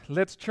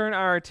Let's turn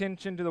our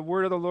attention to the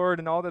word of the Lord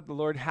and all that the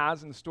Lord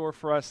has in store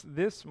for us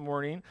this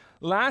morning.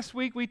 Last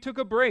week, we took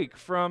a break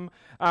from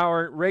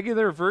our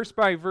regular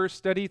verse-by-verse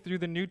study through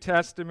the New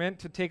Testament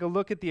to take a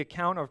look at the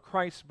account of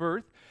Christ's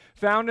birth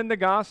found in the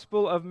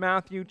Gospel of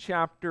Matthew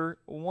chapter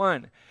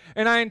 1.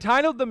 And I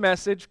entitled the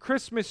message,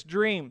 Christmas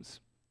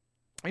Dreams,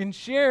 and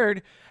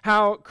shared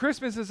how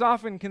Christmas is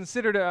often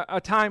considered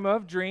a time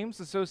of dreams,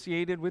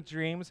 associated with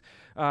dreams,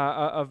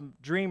 of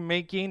dream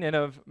making and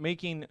of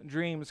making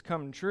dreams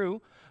come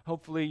true.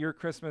 Hopefully your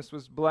Christmas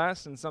was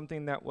blessed and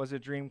something that was a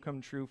dream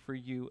come true for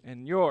you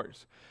and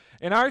yours.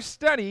 In our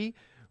study,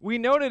 we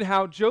noted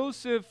how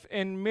Joseph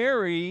and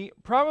Mary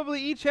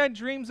probably each had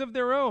dreams of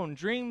their own,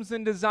 dreams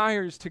and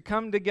desires to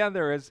come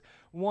together as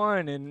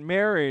one in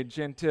marriage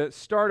and to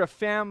start a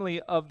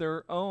family of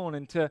their own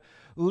and to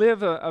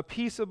live a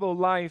peaceable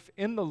life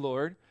in the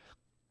Lord.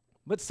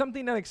 But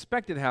something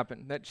unexpected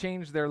happened that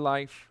changed their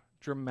life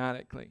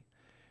dramatically.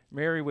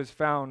 Mary was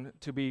found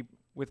to be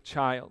with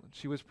child.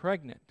 She was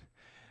pregnant.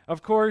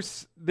 Of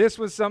course, this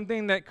was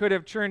something that could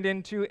have turned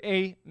into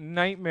a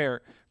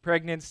nightmare.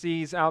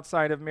 Pregnancies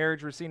outside of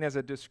marriage were seen as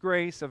a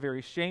disgrace, a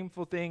very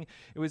shameful thing.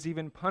 It was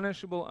even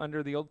punishable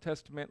under the Old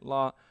Testament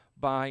law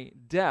by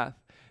death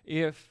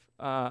if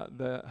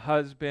the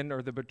husband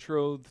or the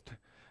betrothed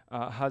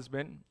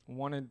husband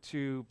wanted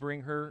to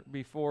bring her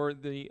before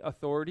the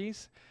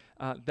authorities.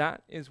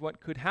 That is what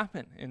could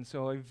happen. And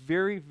so a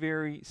very,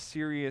 very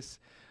serious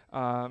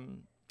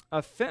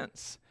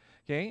offense.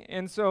 Okay,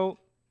 and so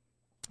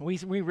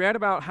we read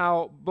about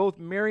how both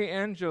Mary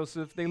and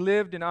Joseph, they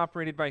lived and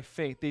operated by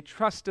faith. They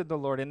trusted the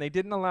Lord, and they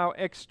didn't allow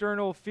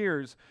external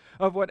fears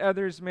of what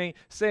others may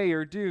say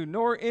or do,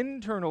 nor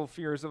internal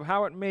fears of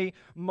how it may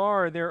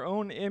mar their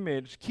own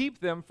image, keep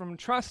them from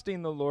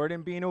trusting the Lord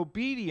and being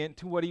obedient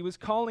to what he was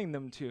calling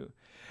them to.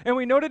 And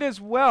we noted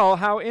as well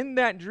how in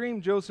that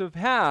dream Joseph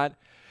had,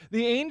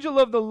 the angel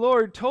of the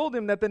Lord told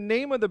him that the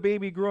name of the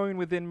baby growing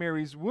within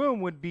Mary's womb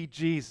would be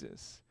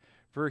Jesus,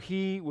 for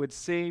he would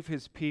save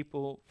his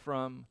people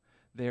from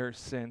their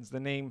sins. The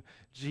name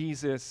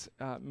Jesus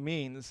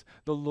means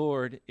the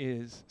Lord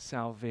is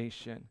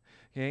salvation.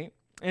 Okay?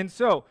 And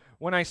so,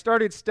 when I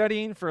started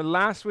studying for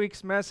last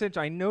week's message,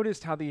 I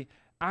noticed how the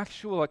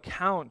actual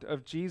account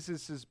of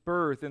Jesus'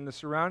 birth and the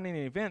surrounding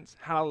events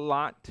had a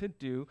lot to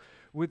do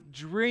with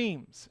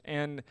dreams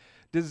and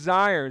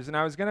desires. And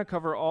I was going to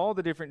cover all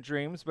the different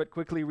dreams, but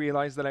quickly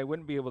realized that I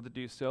wouldn't be able to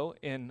do so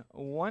in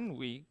 1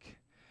 week.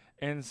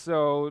 And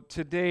so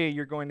today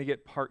you're going to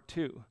get part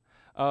 2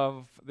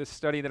 of the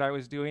study that I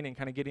was doing and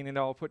kind of getting it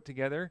all put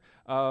together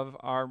of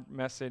our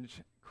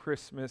message,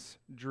 Christmas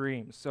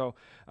Dreams. So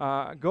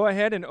go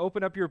ahead and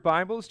open up your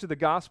Bibles to the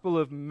Gospel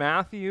of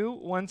Matthew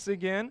once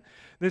again.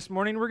 This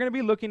morning we're going to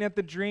be looking at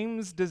the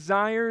dreams,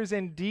 desires,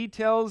 and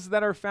details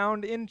that are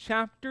found in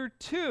chapter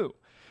 2,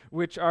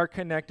 which are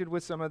connected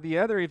with some of the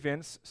other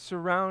events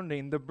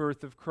surrounding the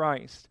birth of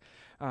Christ.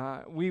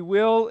 We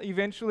will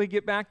eventually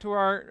get back to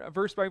our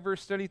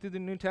verse-by-verse study through the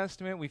New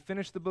Testament. We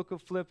finished the book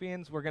of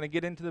Philippians. We're going to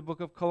get into the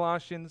book of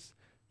Colossians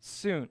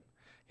soon.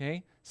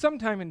 Okay?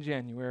 Sometime in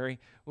January.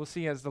 We'll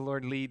see as the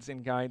Lord leads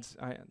and guides.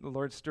 The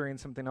Lord's stirring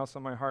something else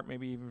on my heart,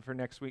 maybe even for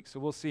next week. So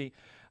we'll see.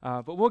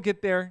 But we'll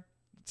get there.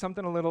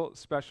 Something a little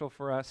special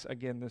for us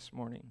again this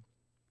morning.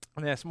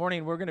 And this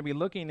morning we're going to be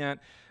looking at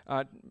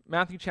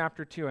Matthew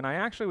chapter 2. And I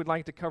actually would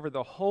like to cover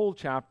the whole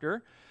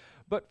chapter.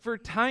 But for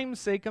time's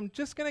sake, I'm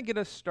just going to get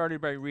us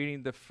started by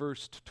reading the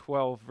first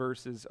 12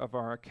 verses of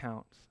our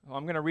account.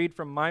 I'm going to read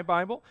from my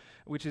Bible,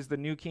 which is the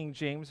New King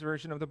James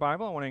Version of the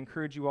Bible. I want to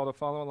encourage you all to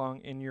follow along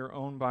in your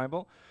own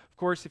Bible. Of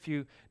course, if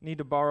you need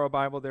to borrow a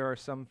Bible, there are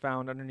some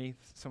found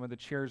underneath some of the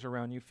chairs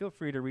around you. Feel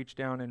free to reach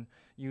down and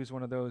use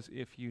one of those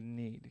if you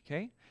need,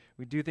 okay?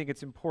 We do think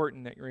it's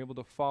important that you're able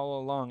to follow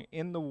along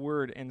in the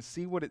Word and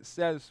see what it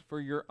says for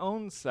your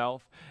own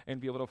self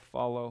and be able to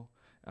follow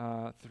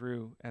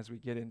through as we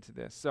get into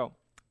this. So,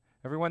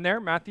 everyone there?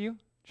 Matthew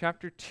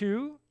chapter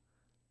 2?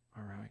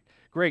 All right.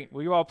 Great.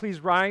 Will you all please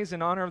rise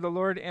in honor of the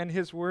Lord and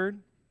his word?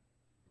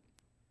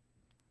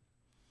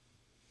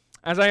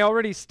 As I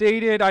already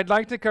stated, I'd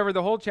like to cover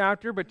the whole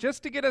chapter, but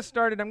just to get us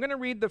started, I'm going to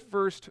read the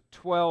first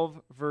 12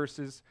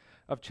 verses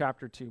of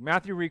chapter 2.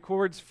 Matthew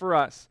records for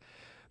us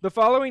the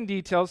following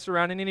details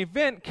surrounding an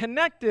event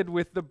connected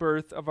with the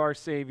birth of our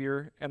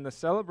Savior and the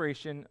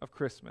celebration of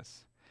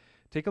Christmas.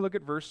 Take a look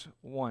at verse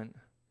 1.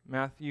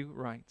 Matthew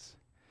writes,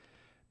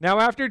 "Now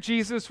after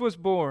Jesus was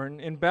born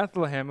in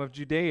Bethlehem of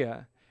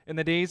Judea in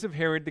the days of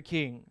Herod the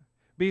king,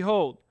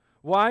 behold,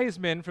 wise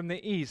men from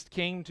the east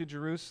came to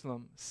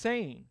Jerusalem,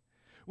 saying,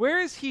 'Where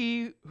is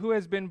he who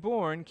has been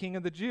born King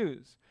of the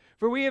Jews?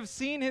 For we have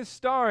seen his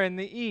star in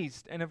the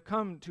east and have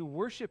come to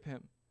worship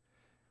him.'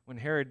 When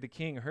Herod the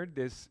king heard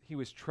this, he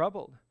was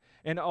troubled,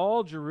 and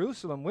all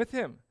Jerusalem with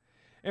him.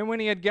 And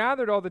when he had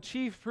gathered all the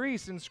chief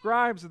priests and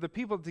scribes of the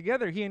people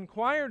together, he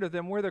inquired of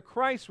them where the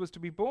Christ was to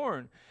be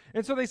born.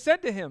 And so they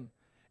said to him,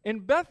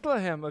 'In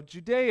Bethlehem of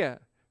Judea,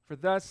 for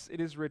thus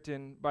it is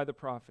written by the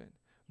prophet,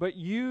 But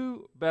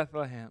you,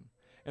 Bethlehem,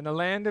 in the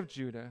land of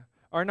Judah,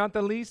 are not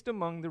the least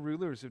among the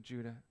rulers of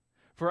Judah.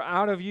 For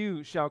out of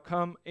you shall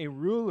come a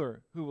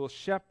ruler who will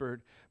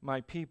shepherd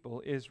my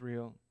people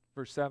Israel.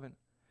 Verse 7.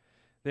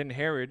 Then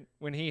Herod,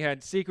 when he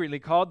had secretly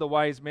called the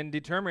wise men,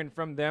 determined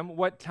from them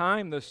what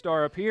time the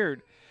star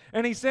appeared.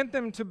 And he sent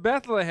them to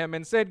Bethlehem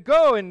and said,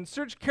 Go and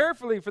search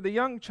carefully for the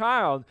young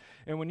child,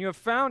 and when you have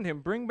found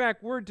him, bring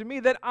back word to me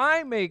that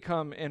I may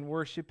come and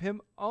worship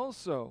him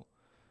also.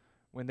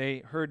 When they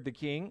heard the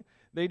king,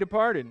 they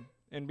departed.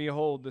 And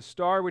behold, the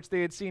star which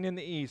they had seen in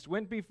the east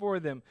went before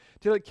them,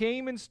 till it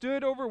came and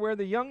stood over where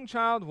the young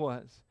child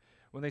was.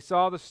 When they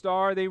saw the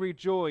star, they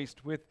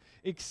rejoiced with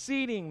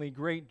exceedingly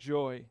great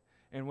joy.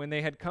 And when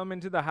they had come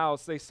into the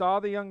house, they saw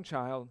the young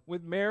child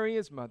with Mary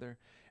his mother,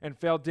 and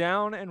fell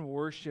down and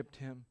worshipped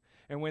him.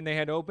 And when they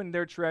had opened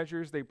their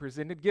treasures, they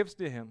presented gifts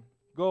to him,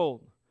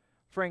 gold,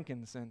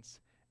 frankincense,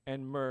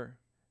 and myrrh.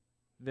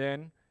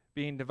 Then,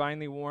 being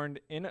divinely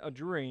warned in a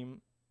dream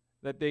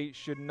that they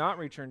should not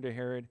return to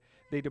Herod,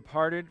 they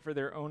departed for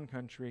their own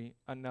country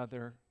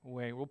another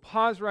way. We'll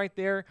pause right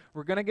there.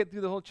 We're going to get through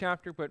the whole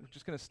chapter, but we're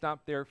just going to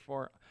stop there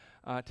for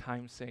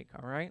time's sake,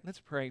 all right? Let's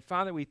pray.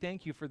 Father, we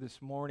thank you for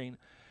this morning.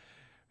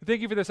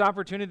 Thank you for this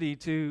opportunity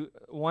to,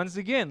 once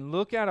again,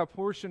 look at a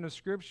portion of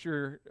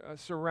Scripture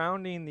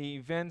surrounding the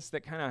events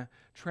that kind of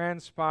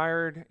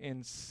transpired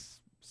in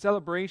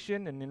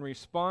celebration and in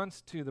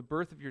response to the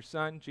birth of your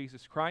Son,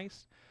 Jesus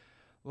Christ.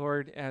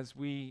 Lord, as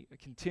we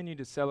continue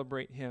to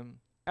celebrate him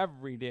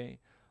every day,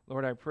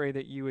 Lord, I pray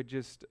that you would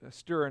just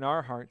stir in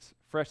our hearts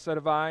a fresh set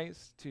of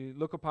eyes to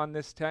look upon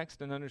this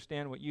text and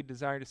understand what you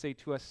desire to say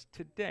to us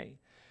today.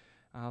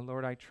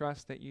 Lord, I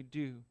trust that you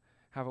do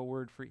have a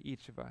word for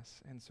each of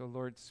us. And so,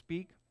 Lord,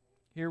 speak.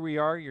 Here we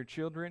are, your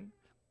children,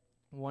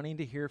 wanting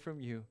to hear from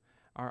you,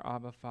 our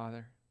Abba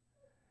Father.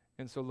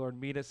 And so, Lord,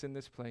 meet us in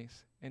this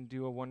place and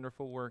do a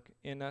wonderful work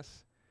in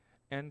us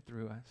and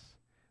through us.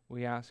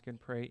 We ask and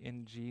pray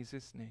in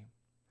Jesus' name.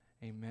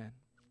 Amen.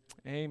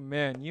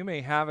 Amen. You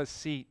may have a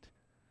seat.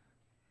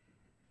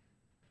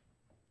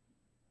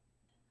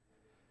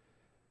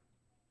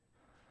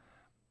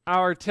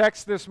 Our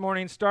text this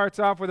morning starts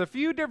off with a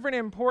few different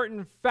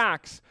important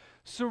facts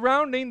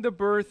surrounding the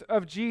birth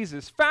of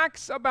Jesus.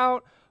 Facts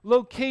about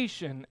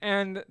location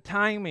and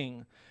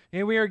timing.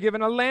 And we are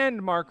given a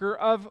landmarker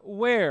of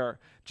where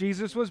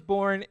Jesus was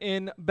born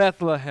in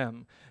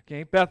Bethlehem.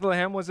 Okay,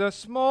 Bethlehem was a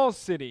small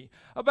city,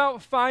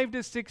 about 5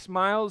 to 6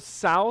 miles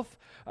south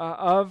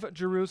of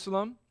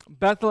Jerusalem.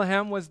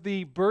 Bethlehem was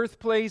the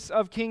birthplace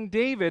of King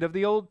David of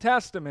the Old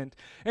Testament.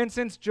 And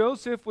since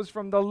Joseph was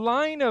from the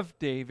line of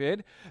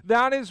David,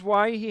 that is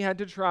why he had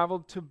to travel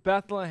to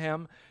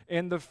Bethlehem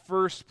in the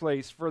first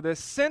place for the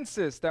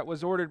census that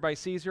was ordered by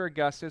Caesar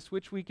Augustus,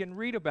 which we can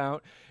read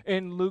about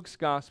in Luke's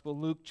Gospel,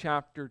 Luke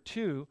chapter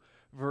 2,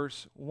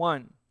 verse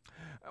 1.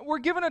 We're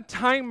given a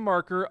time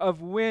marker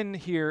of when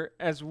here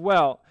as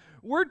well.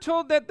 We're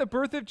told that the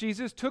birth of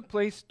Jesus took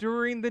place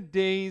during the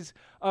days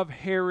of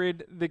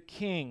Herod the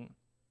king.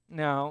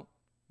 Now,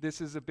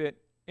 this is a bit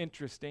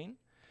interesting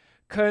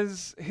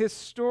because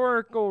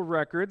historical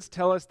records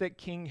tell us that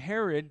King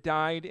Herod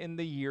died in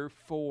the year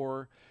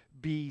 4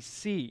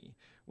 BC,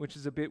 which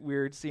is a bit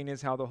weird seeing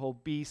as how the whole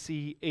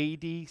BC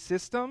AD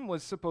system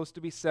was supposed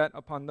to be set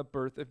upon the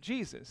birth of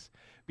Jesus.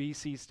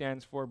 BC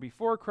stands for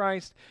before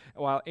Christ,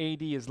 while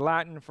AD is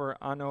Latin for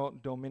Anno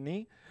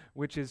Domini,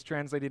 which is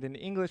translated in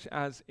English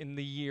as in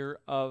the year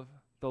of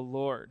the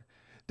Lord.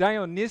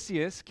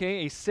 Dionysius,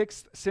 a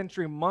 6th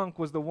century monk,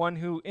 was the one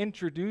who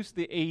introduced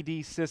the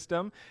AD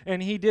system,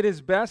 and he did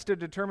his best to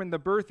determine the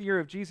birth year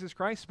of Jesus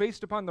Christ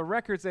based upon the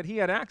records that he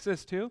had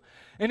access to,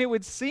 and it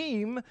would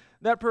seem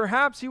that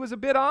perhaps he was a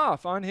bit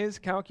off on his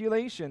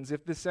calculations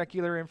if the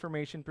secular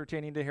information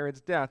pertaining to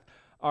Herod's death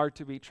are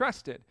to be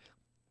trusted.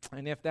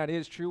 And if that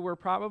is true, we're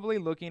probably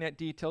looking at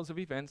details of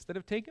events that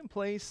have taken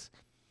place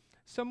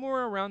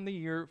somewhere around the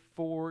year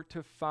 4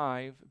 to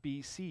 5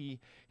 BC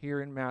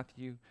here in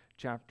Matthew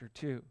chapter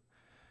 2.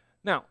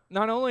 Now,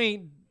 not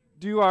only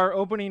do our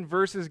opening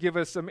verses give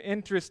us some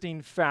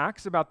interesting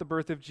facts about the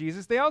birth of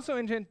Jesus, they also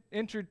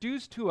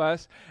introduce to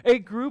us a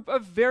group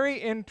of very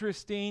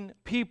interesting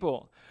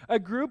people, a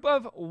group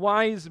of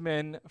wise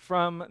men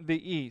from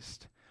the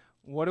east.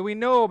 What do we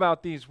know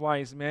about these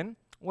wise men?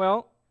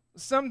 Well,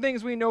 some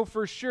things we know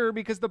for sure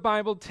because the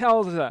Bible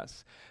tells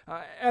us.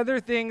 Other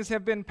things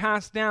have been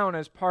passed down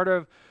as part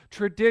of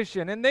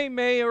tradition, and they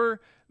may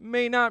or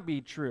may not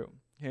be true.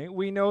 Okay,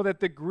 we know that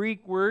the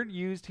Greek word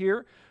used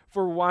here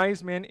for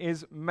wise men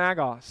is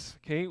magos.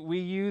 Okay, we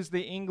use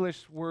the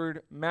English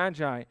word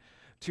magi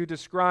to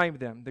describe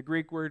them. The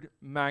Greek word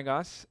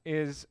magos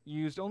is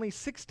used only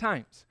 6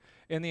 times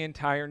in the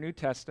entire New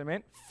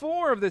Testament.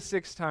 4 of the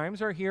 6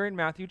 times are here in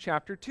Matthew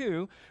chapter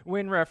 2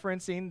 when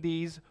referencing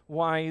these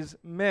wise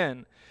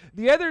men.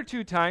 The other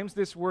 2 times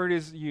this word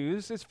is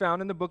used is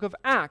found in the book of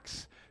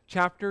Acts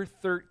chapter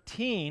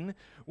 13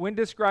 when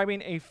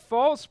describing a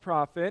false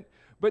prophet,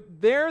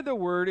 but there the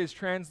word is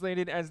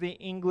translated as the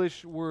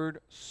English word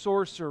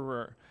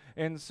sorcerer.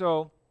 And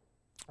so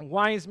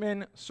wise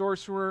men,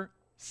 sorcerer,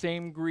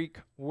 same Greek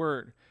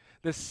word.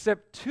 The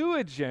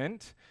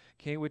Septuagint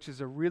okay, which is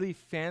a really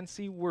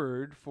fancy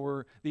word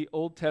for the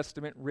Old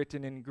Testament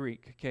written in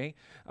Greek, okay?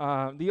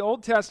 The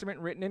Old Testament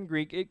written in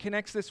Greek, it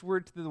connects this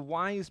word to the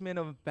wise men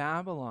of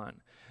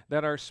Babylon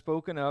that are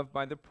spoken of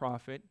by the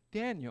prophet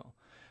Daniel.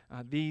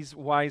 These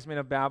wise men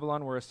of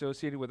Babylon were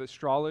associated with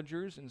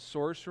astrologers and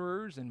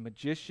sorcerers and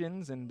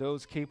magicians and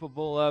those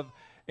capable of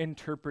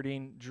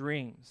interpreting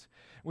dreams.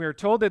 We are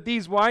told that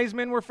these wise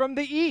men were from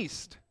the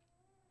east.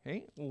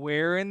 Okay,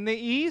 where in the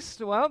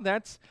east? Well,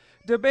 that's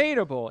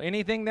debatable.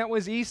 Anything that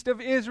was east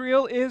of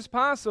Israel is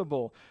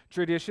possible.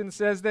 Tradition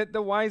says that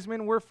the wise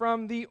men were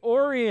from the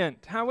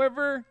Orient.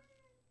 However,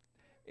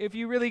 if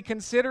you really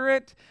consider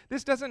it,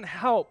 this doesn't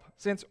help,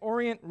 since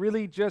Orient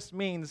really just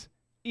means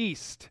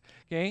east.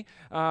 Okay,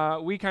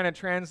 we kind of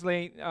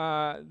translate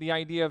the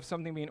idea of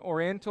something being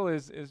Oriental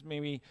as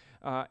maybe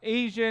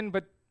Asian,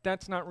 but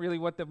that's not really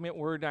what the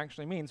word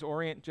actually means.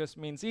 Orient just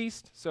means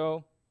east,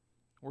 so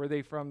were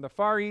they from the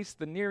Far East,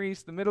 the Near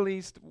East, the Middle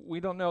East? We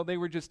don't know. They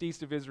were just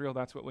east of Israel.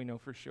 That's what we know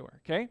for sure,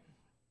 okay?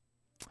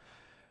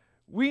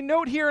 We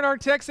note here in our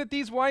text that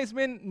these wise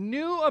men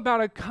knew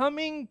about a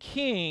coming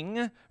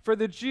king for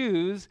the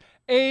Jews,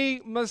 a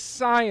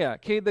Messiah.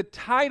 Okay, the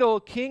title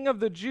King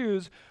of the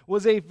Jews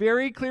was a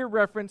very clear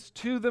reference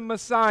to the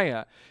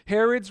Messiah.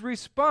 Herod's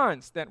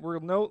response, that we'll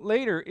note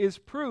later, is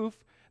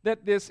proof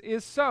that this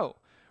is so.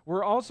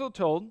 We're also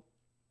told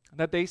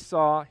that they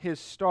saw his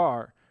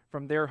star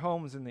from their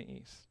homes in the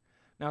east.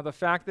 Now, the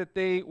fact that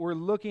they were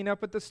looking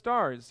up at the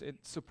stars, it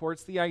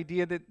supports the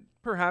idea that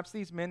perhaps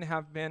these men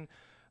have been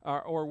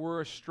or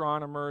were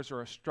astronomers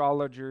or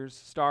astrologers,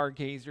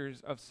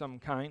 stargazers of some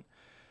kind.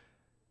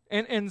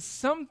 And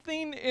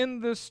something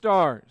in the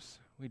stars,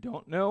 we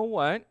don't know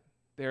what,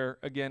 there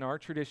again are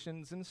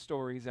traditions and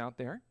stories out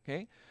there,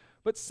 okay?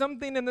 But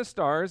something in the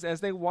stars,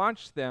 as they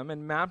watched them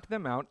and mapped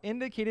them out,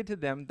 indicated to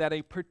them that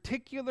a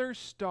particular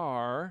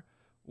star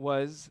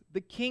was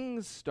the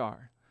king's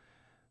star.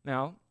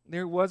 Now,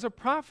 there was a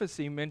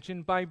prophecy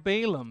mentioned by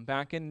Balaam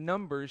back in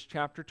Numbers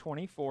chapter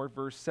 24,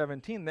 verse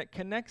 17, that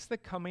connects the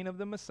coming of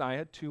the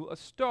Messiah to a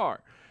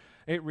star.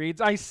 It reads,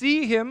 I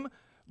see him,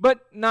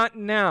 but not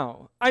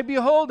now. I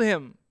behold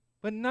him,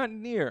 but not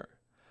near.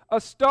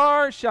 A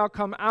star shall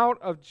come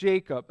out of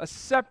Jacob. A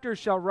scepter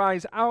shall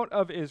rise out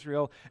of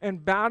Israel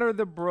and batter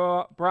the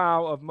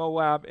brow of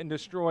Moab and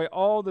destroy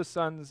all the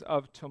sons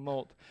of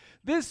tumult.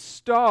 This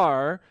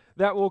star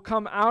that will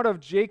come out of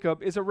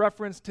Jacob is a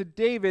reference to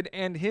David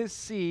and his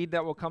seed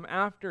that will come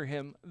after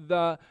him,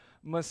 the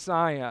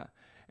Messiah.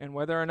 And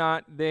whether or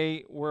not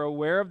they were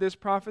aware of this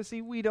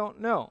prophecy, we don't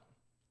know.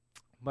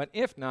 But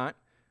if not,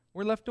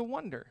 we're left to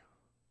wonder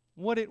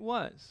what it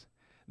was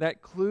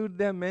that clued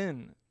them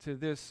in to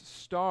this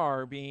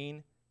star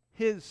being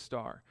his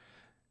star.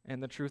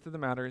 And the truth of the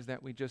matter is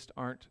that we just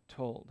aren't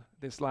told.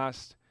 This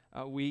last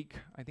week,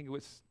 I think it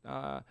was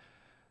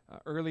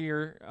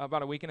earlier,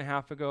 about a week and a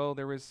half ago,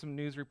 there was some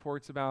news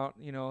reports about,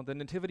 the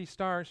nativity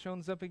star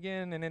shows up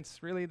again, and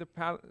it's really the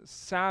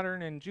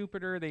Saturn and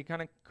Jupiter. They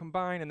kind of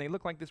combine, and they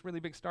look like this really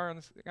big star on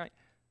the sky.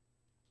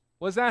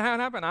 Was that how it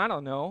happened? I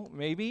don't know.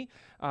 Maybe.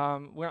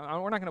 We're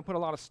not going to put a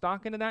lot of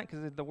stock into that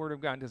because the Word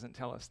of God doesn't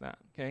tell us that,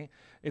 okay?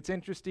 It's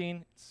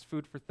interesting. It's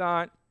food for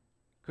thought.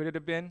 Could it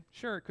have been?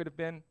 Sure, it could have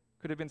been.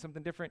 Could have been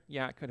something different?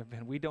 Yeah, it could have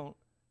been. We don't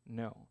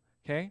know,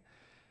 okay?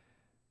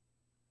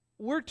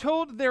 We're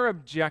told their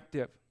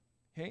objective.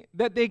 Okay,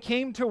 that they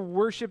came to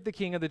worship the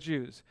King of the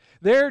Jews.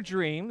 Their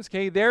dreams,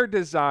 okay, their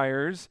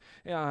desires,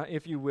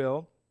 if you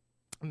will,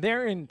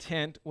 their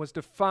intent was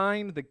to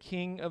find the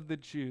King of the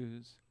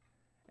Jews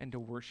and to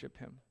worship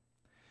him.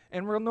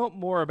 And we'll note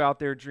more about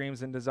their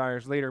dreams and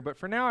desires later, but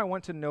for now I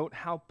want to note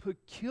how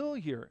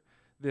peculiar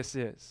this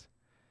is.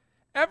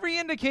 Every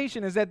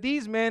indication is that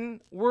these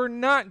men were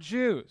not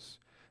Jews,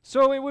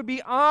 so it would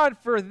be odd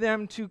for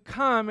them to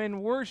come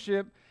and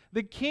worship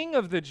the King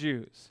of the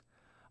Jews.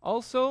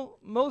 Also,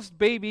 most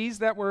babies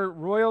that were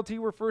royalty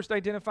were first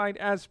identified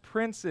as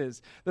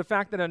princes. The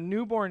fact that a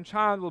newborn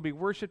child will be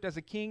worshipped as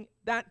a king,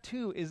 that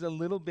too is a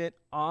little bit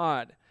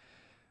odd.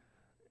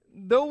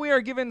 Though we are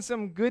given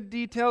some good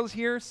details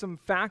here, some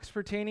facts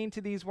pertaining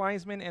to these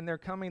wise men and their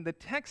coming, the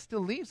text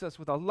still leaves us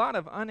with a lot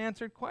of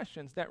unanswered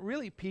questions that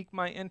really pique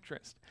my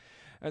interest.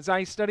 As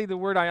I study the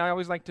Word, I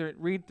always like to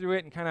read through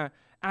it and kind of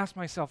ask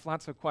myself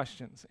lots of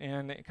questions,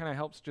 and it kind of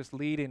helps just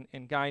lead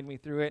and guide me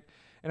through it.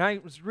 And I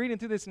was reading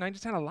through this, and I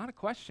just had a lot of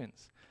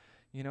questions.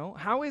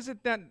 How is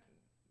it that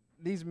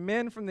these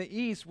men from the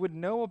east would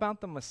know about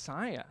the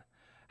Messiah?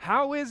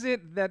 How is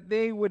it that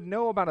they would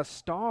know about a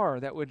star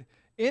that would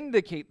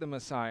indicate the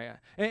Messiah?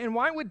 And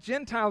why would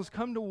Gentiles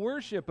come to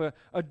worship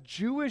a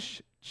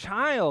Jewish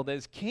child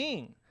as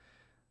king?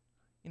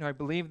 I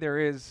believe there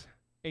is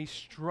a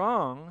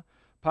strong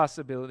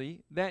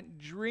possibility that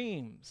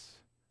dreams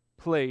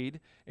played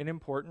an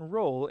important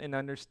role in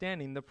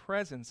understanding the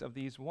presence of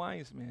these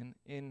wise men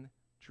in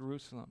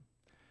Jerusalem.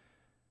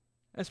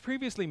 As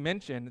previously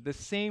mentioned, the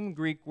same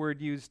Greek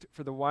word used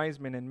for the wise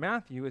men in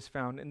Matthew is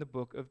found in the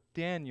book of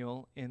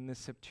Daniel in the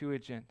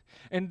Septuagint.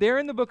 And there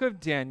in the book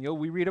of Daniel,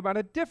 we read about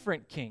a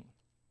different king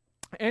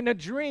and a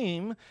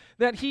dream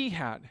that he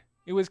had.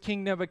 It was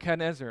King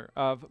Nebuchadnezzar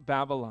of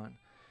Babylon.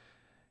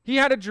 He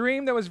had a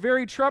dream that was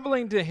very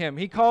troubling to him.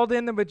 He called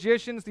in the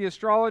magicians, the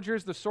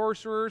astrologers, the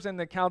sorcerers, and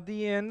the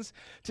Chaldeans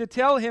to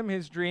tell him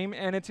his dream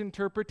and its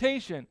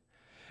interpretation.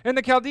 And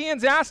the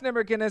Chaldeans asked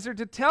Nebuchadnezzar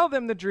to tell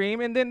them the dream,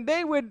 and then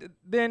they would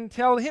then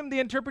tell him the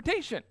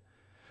interpretation.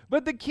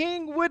 But the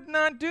king would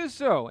not do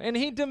so, and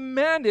he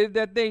demanded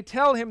that they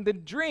tell him the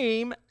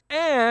dream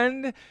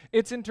and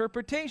its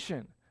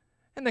interpretation.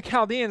 And the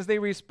Chaldeans, they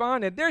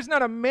responded, "There's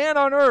not a man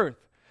on earth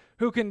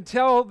who can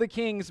tell the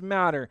king's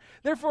matter.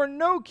 Therefore,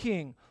 no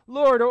king,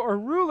 lord, or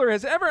ruler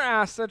has ever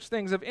asked such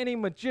things of any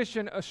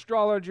magician,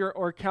 astrologer,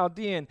 or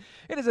Chaldean.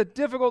 It is a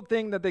difficult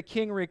thing that the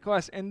king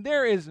requests, and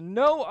there is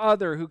no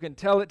other who can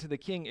tell it to the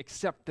king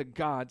except the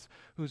gods,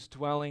 whose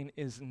dwelling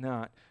is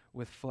not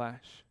with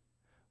flesh."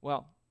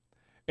 Well,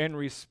 in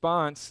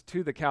response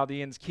to the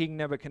Chaldeans, King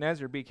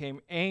Nebuchadnezzar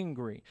became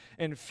angry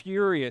and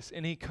furious,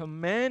 and he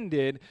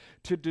commanded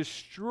to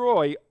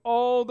destroy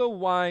all the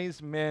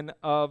wise men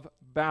of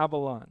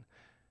Babylon.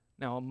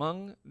 Now,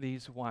 among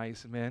these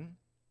wise men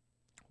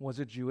was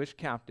a Jewish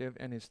captive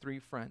and his 3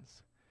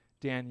 friends,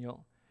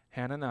 Daniel,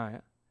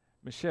 Hananiah,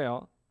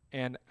 Mishael,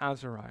 and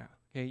Azariah.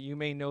 Okay, you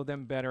may know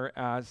them better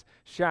as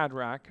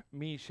Shadrach,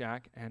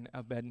 Meshach, and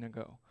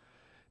Abednego.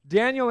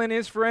 Daniel and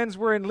his friends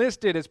were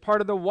enlisted as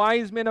part of the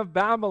wise men of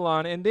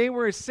Babylon, and they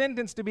were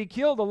sentenced to be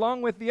killed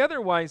along with the other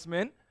wise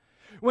men.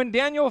 When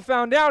Daniel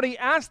found out, he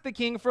asked the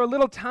king for a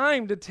little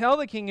time to tell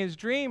the king his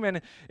dream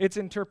and its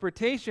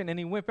interpretation, and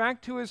he went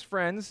back to his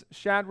friends,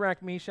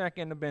 Shadrach, Meshach,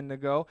 and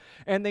Abednego,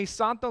 and they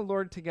sought the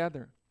Lord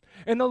together.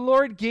 And the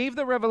Lord gave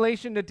the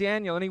revelation to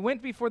Daniel, and he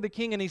went before the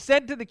king, and he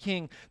said to the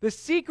king, "The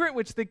secret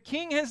which the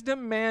king has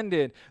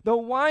demanded, the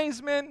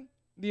wise men,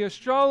 the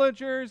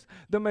astrologers,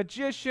 the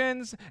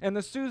magicians, and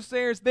the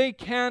soothsayers, they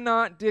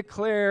cannot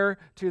declare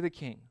to the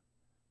king.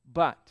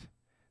 But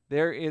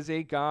there is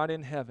a God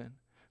in heaven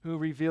who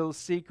reveals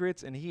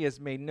secrets, and he has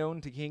made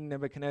known to King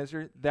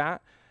Nebuchadnezzar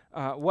that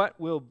what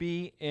will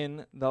be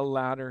in the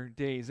latter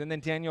days." And then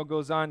Daniel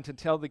goes on to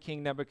tell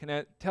King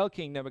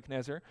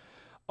Nebuchadnezzar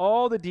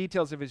all the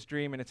details of his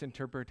dream and its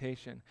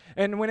interpretation.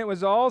 And when it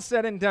was all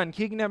said and done,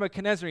 King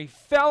Nebuchadnezzar, he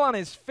fell on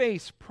his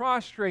face,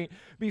 prostrate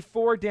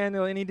before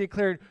Daniel, and he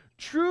declared,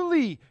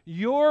 "Truly,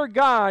 your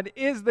God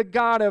is the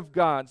God of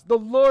gods, the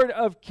Lord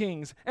of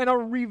kings, and a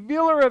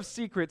revealer of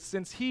secrets,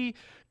 since he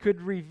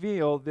could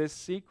reveal this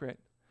secret."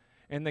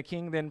 And the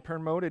king then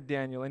promoted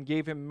Daniel and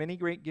gave him many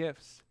great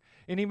gifts.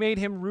 And he made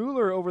him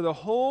ruler over the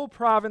whole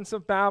province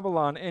of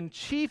Babylon and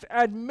chief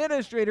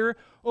administrator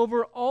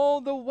over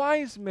all the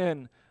wise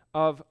men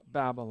of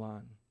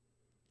Babylon.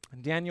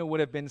 And Daniel would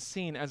have been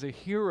seen as a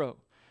hero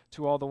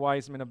to all the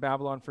wise men of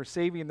Babylon for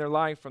saving their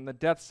life from the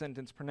death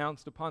sentence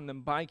pronounced upon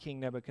them by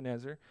King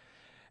Nebuchadnezzar.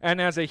 And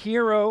as a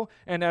hero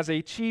and as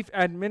a chief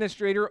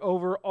administrator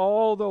over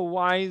all the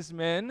wise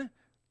men,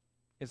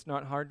 it's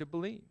not hard to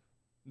believe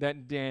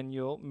that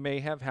Daniel may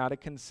have had a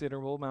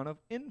considerable amount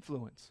of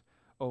influence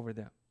over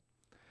them.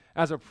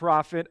 As a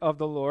prophet of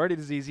the Lord, it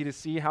is easy to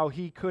see how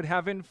he could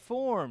have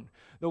informed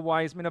the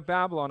wise men of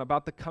Babylon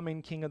about the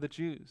coming king of the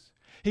Jews.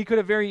 He could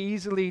have very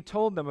easily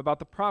told them about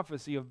the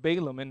prophecy of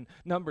Balaam in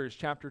Numbers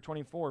chapter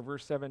 24,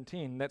 verse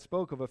 17, that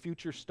spoke of a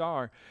future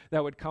star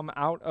that would come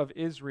out of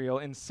Israel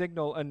and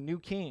signal a new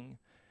king.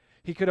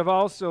 He could have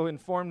also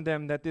informed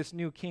them that this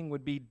new king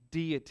would be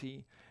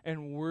deity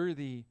and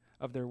worthy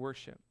of their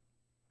worship.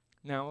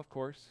 Now, of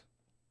course,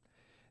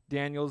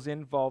 Daniel's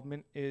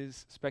involvement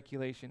is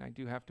speculation. I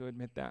do have to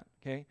admit that,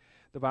 okay?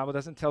 The Bible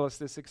doesn't tell us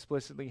this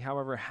explicitly.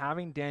 However,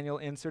 having Daniel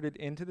inserted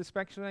into the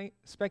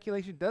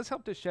speculation does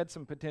help to shed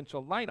some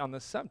potential light on the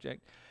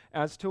subject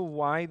as to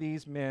why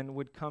these men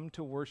would come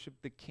to worship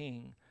the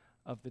king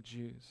of the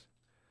Jews.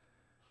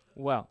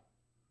 Well,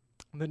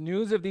 the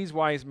news of these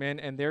wise men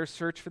and their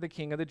search for the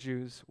king of the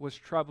Jews was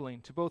troubling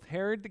to both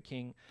Herod the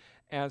king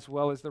as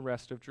well as the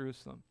rest of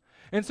Jerusalem.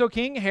 And so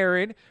King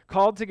Herod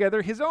called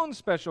together his own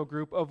special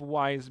group of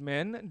wise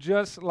men,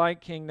 just like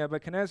King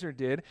Nebuchadnezzar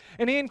did,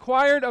 and he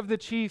inquired of the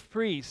chief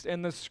priests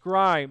and the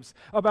scribes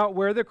about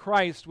where the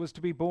Christ was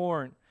to be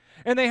born.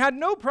 And they had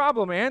no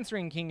problem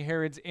answering King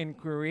Herod's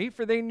inquiry,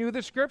 for they knew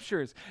the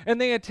scriptures, and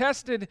they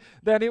attested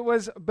that it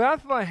was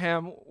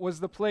Bethlehem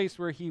was the place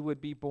where he would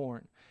be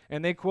born.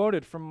 And they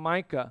quoted from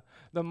Micah,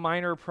 the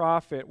minor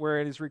prophet, where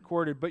it is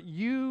recorded, "But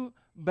you,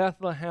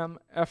 Bethlehem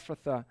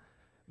Ephrathah,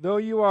 though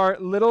you are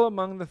little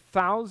among the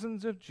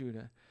thousands of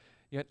Judah,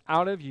 yet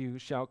out of you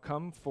shall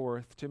come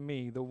forth to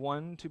me the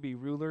one to be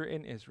ruler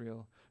in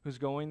Israel, whose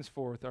goings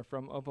forth are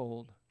from of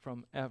old,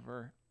 from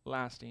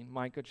everlasting."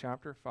 Micah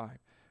chapter 5,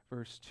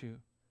 verse 2.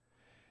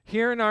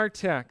 Here in our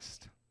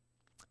text,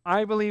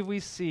 I believe we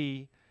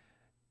see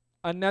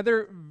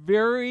another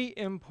very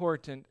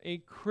important, a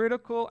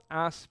critical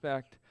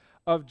aspect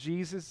of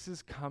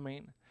Jesus'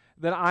 coming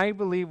that I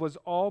believe was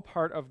all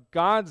part of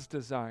God's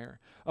desire,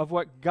 of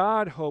what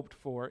God hoped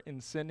for in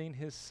sending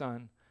his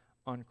son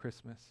on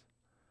Christmas.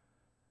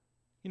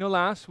 You know,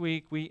 last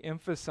week we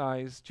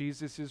emphasized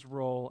Jesus'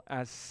 role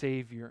as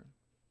Savior,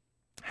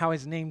 how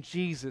his name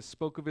Jesus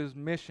spoke of his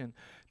mission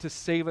to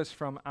save us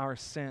from our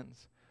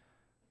sins.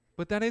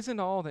 But that isn't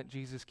all that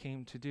Jesus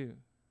came to do.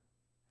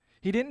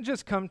 He didn't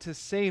just come to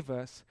save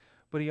us,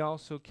 but he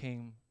also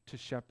came to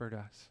shepherd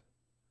us.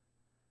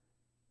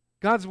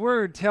 God's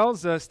word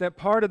tells us that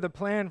part of the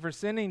plan for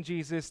sending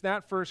Jesus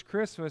that first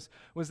Christmas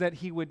was that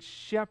he would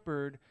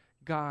shepherd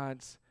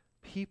God's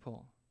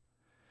people.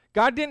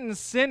 God didn't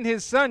send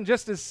his son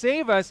just to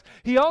save us.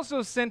 He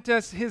also sent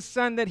us his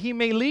son that he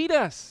may lead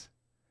us,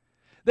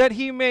 that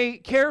he may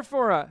care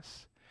for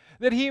us,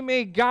 that he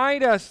may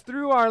guide us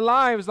through our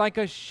lives like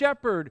a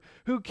shepherd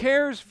who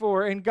cares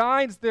for and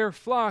guides their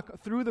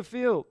flock through the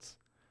fields.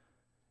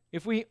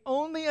 If we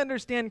only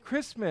understand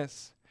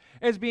Christmas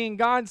as being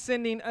God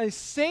sending a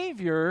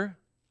Savior,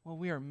 well,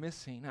 we are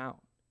missing out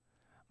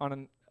on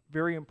a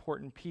very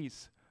important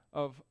piece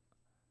of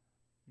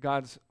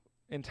God's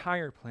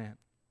entire plan.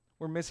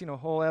 We're missing a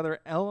whole other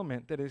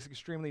element that is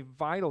extremely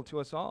vital to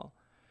us all.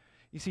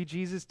 You see,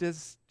 Jesus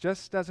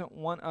just doesn't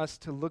want us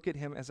to look at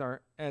him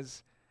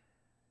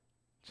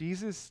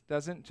Jesus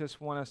doesn't just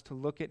want us to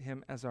look at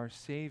him as our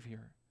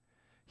Savior.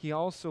 He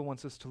also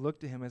wants us to look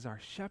to him as our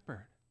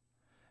shepherd,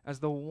 as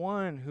the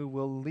one who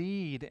will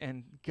lead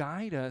and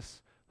guide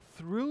us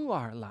through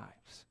our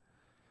lives.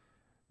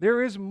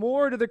 There is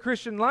more to the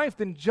Christian life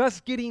than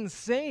just getting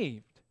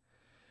saved.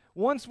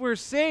 Once we're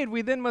saved,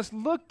 we then must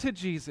look to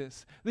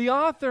Jesus, the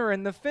author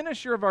and the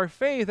finisher of our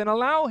faith, and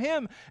allow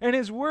him and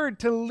his word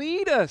to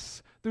lead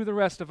us through the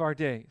rest of our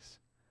days.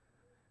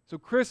 So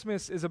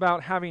Christmas is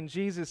about having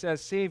Jesus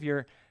as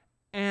Savior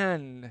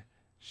and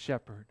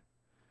shepherd.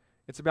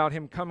 It's about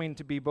him coming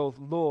to be both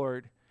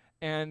Lord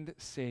and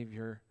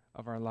Savior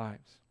of our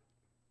lives.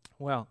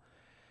 Well,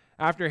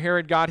 after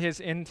Herod got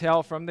his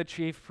intel from the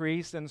chief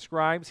priests and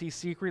scribes, he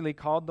secretly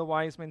called the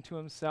wise men to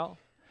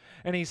himself,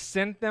 and he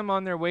sent them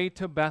on their way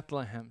to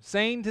Bethlehem,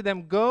 saying to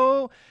them,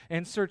 "Go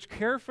and search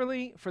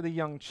carefully for the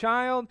young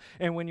child,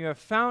 and when you have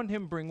found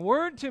him, bring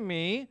word to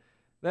me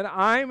that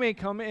I may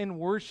come and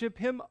worship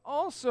him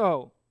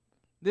also."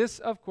 This,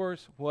 of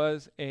course,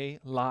 was a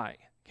lie,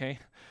 okay?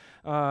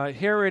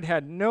 Herod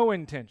had no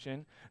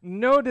intention,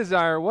 no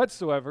desire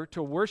whatsoever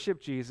to worship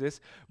Jesus,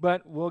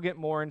 but we'll get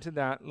more into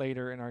that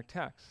later in our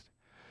text.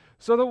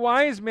 So the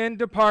wise men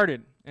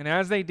departed, and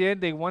as they did,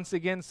 they once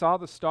again saw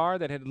the star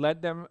that had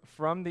led them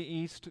from the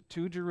east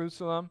to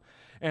Jerusalem,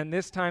 and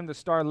this time the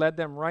star led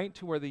them right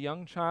to where the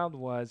young child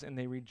was, and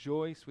they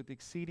rejoiced with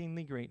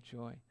exceedingly great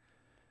joy.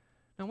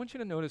 Now I want you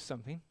to notice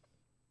something.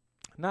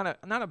 Not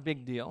a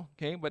big deal,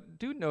 okay, but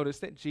do notice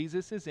that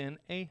Jesus is in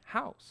a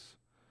house,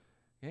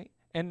 okay,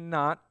 and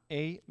not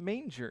a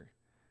manger,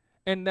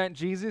 and that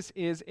Jesus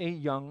is a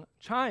young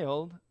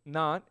child,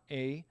 not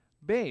a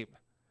babe,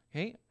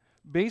 okay?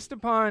 Based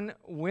upon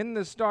when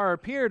the star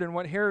appeared and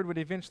what Herod would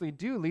eventually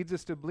do leads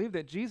us to believe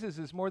that Jesus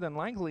is more than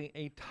likely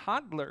a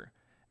toddler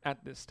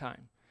at this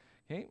time,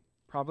 okay?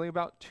 Probably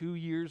about 2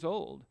 years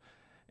old.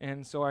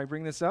 And so I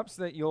bring this up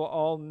so that you'll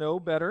all know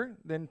better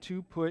than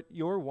to put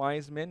your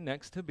wise men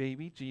next to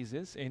baby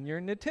Jesus in your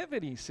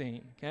nativity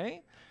scene,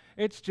 okay?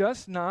 It's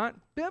just not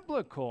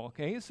biblical,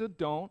 okay? So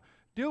don't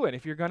do it.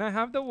 If you're going to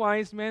have the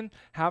wise men,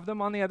 have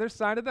them on the other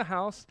side of the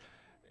house.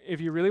 If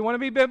you really want to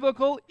be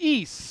biblical,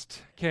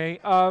 east, okay,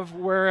 of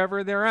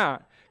wherever they're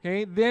at,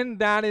 okay? Then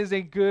that is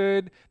a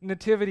good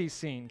nativity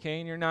scene, okay?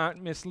 And you're not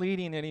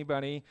misleading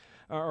anybody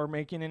or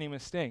making any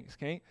mistakes,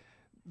 okay?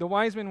 The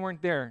wise men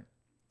weren't there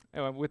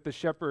with the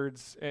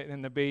shepherds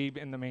and the babe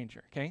in the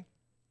manger, okay?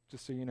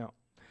 Just so you know.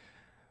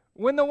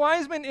 When the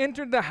wise men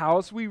entered the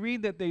house, we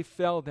read that they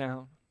fell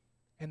down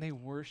and they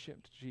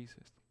worshiped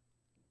Jesus.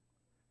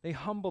 They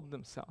humbled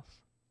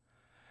themselves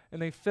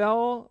and they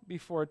fell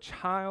before a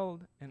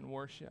child in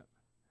worship.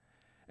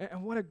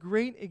 And what a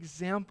great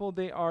example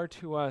they are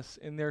to us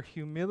in their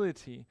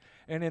humility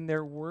and in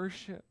their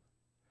worship.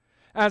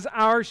 As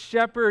our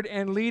shepherd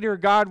and leader,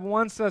 God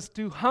wants us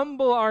to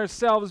humble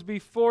ourselves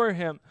before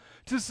him,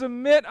 to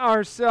submit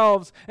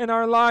ourselves and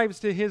our lives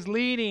to his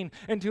leading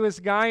and to his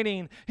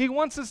guiding. He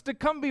wants us to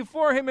come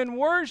before him in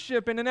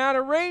worship and in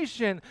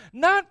adoration,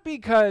 not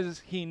because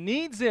he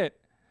needs it,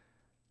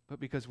 but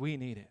because we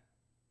need it.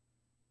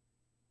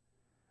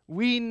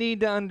 We need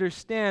to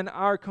understand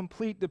our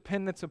complete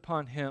dependence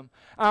upon him,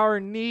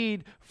 our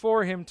need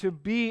for him to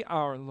be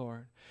our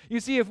Lord. You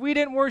see, if we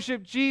didn't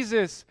worship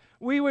Jesus,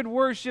 we would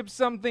worship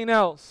something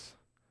else,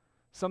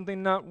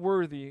 something not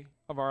worthy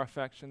of our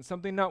affection,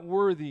 something not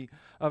worthy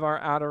of our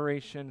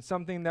adoration,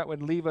 something that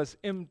would leave us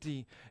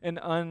empty and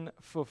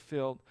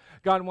unfulfilled.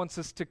 God wants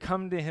us to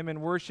come to him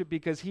and worship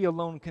because he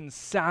alone can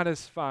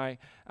satisfy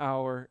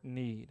our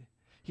need.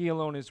 He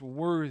alone is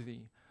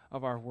worthy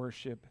of our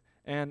worship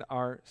and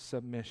our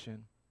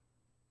submission.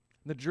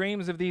 The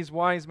dreams of these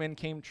wise men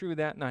came true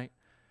that night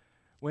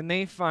when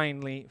they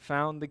finally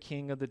found the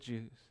King of the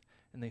Jews,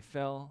 and they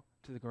fell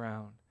to the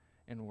ground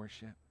in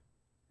worship.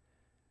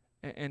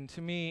 And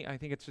to me, I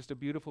think it's just a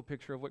beautiful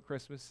picture of what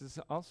Christmas is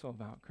also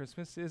about.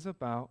 Christmas is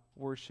about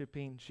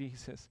worshiping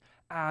Jesus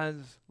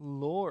as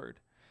Lord,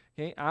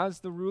 okay,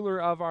 as the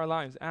ruler of our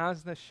lives,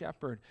 as the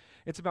shepherd.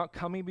 It's about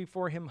coming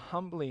before him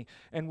humbly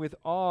and with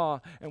awe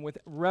and with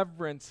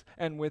reverence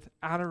and with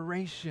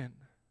adoration.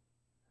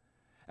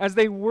 As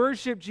they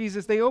worshiped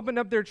Jesus, they opened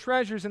up their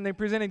treasures and they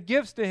presented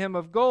gifts to him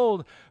of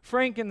gold,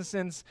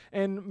 frankincense,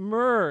 and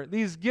myrrh.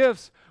 These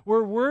gifts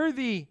were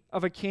worthy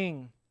of a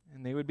king,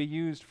 and they would be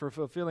used for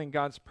fulfilling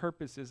God's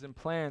purposes and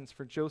plans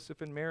for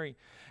Joseph and Mary.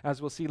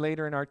 As we'll see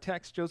later in our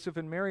text, Joseph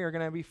and Mary are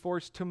going to be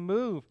forced to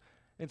move.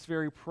 It's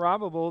very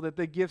probable that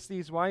the gifts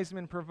these wise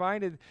men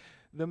provided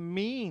the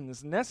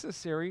means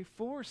necessary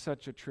for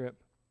such a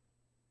trip.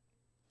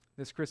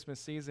 This Christmas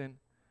season,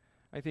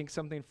 I think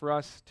something for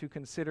us to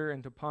consider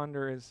and to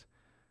ponder is,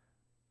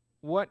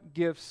 what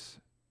gifts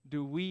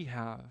do we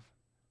have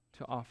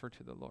to offer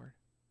to the Lord?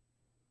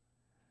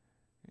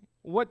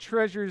 What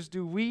treasures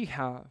do we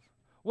have?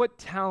 What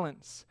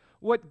talents,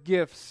 what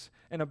gifts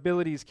and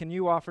abilities can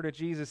you offer to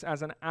Jesus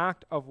as an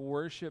act of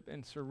worship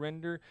and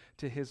surrender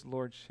to his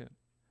lordship?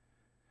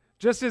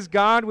 Just as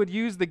God would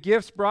use the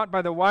gifts brought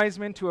by the wise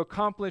men to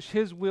accomplish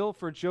his will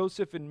for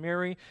Joseph and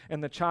Mary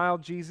and the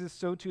child Jesus,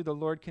 so too the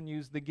Lord can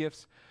use the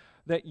gifts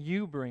that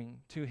you bring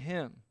to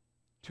him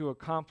to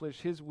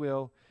accomplish his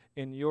will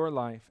in your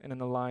life and in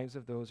the lives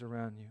of those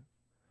around you.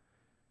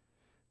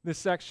 This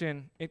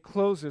section, it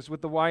closes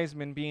with the wise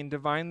men being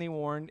divinely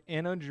warned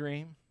in a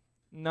dream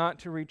not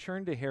to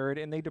return to Herod,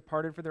 and they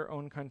departed for their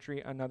own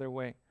country another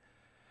way.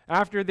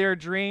 After their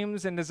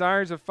dreams and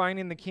desires of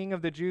finding the King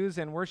of the Jews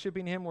and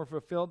worshiping him were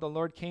fulfilled, the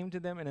Lord came to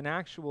them in an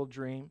actual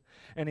dream,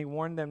 and he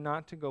warned them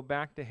not to go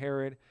back to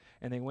Herod,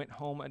 and they went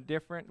home a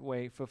different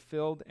way,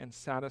 fulfilled and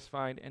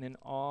satisfied and in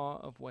awe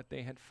of what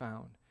they had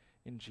found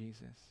in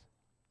Jesus.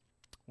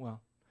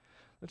 Well,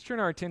 let's turn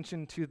our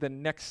attention to the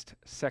next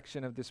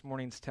section of this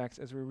morning's text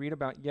as we read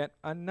about yet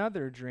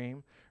another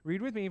dream.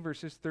 Read with me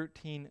verses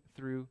 13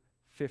 through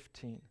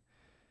 15.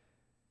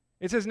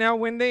 It says, "Now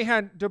when they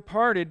had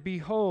departed,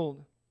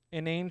 behold,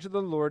 an angel of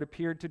the Lord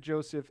appeared to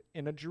Joseph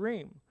in a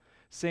dream,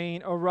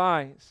 saying,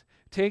 'Arise,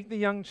 take the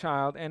young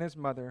child and his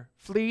mother,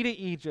 flee to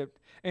Egypt,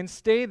 and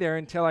stay there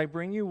until I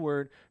bring you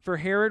word, for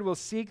Herod will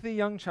seek the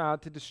young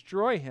child to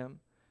destroy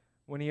him.'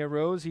 When he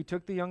arose, he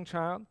took the young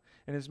child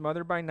and his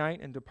mother by night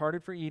and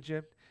departed for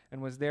Egypt,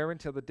 and was there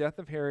until the death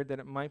of Herod, that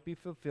it might be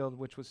fulfilled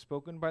which was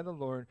spoken by the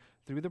Lord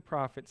through the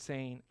prophet,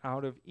 saying,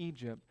 'Out of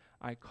Egypt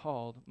I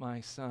called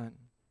my son.'"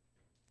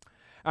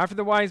 After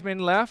the wise men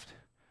left,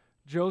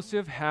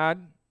 Joseph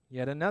had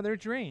yet another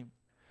dream,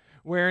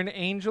 where an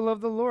angel of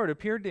the Lord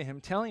appeared to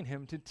him, telling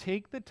him to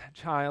take the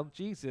child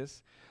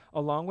Jesus,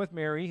 along with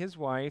Mary, his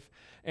wife,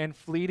 and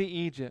flee to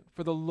Egypt.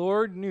 For the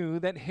Lord knew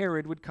that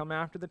Herod would come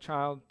after the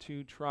child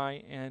to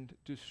try and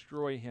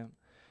destroy him.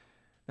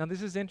 Now,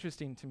 this is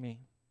interesting to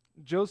me.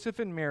 Joseph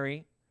and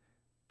Mary,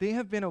 they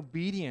have been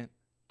obedient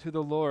to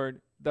the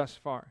Lord thus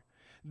far.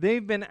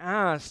 They've been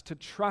asked to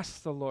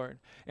trust the Lord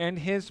and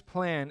his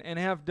plan, and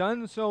have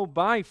done so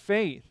by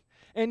faith.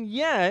 And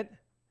yet,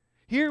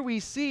 here we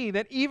see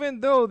that even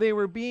though they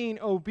were being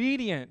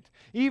obedient,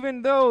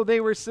 even though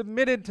they were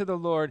submitted to the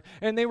Lord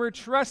and they were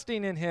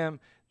trusting in him,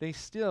 they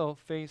still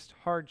faced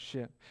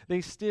hardship.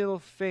 They still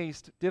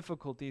faced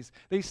difficulties.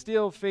 They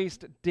still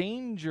faced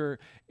danger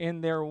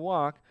in their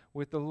walk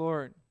with the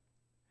Lord.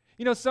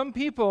 You know, some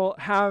people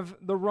have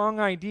the wrong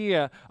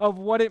idea of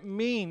what it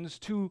means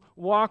to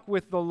walk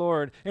with the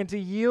Lord and to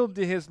yield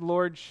to his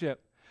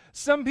lordship.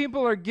 Some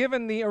people are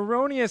given the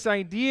erroneous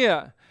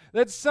idea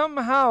that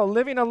somehow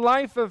living a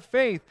life of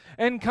faith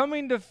and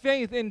coming to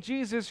faith in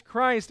Jesus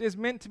Christ is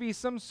meant to be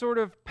some sort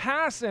of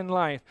pass in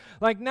life.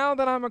 Like, now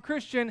that I'm a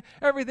Christian,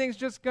 everything's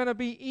just going to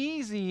be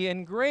easy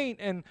and great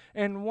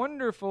and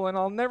wonderful, and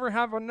I'll never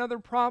have another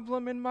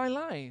problem in my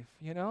life,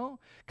 you know?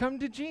 Come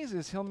to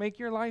Jesus. He'll make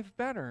your life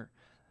better.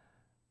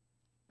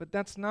 But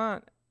that's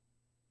not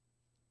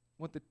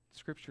what the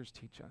Scriptures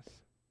teach us,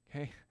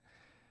 okay?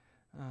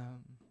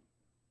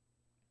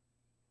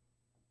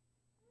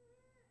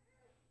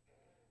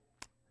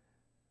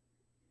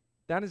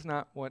 That is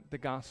not what the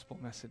gospel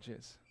message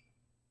is.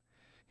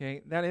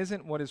 Okay? That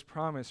isn't what is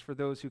promised for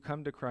those who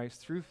come to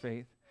Christ through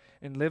faith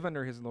and live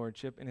under his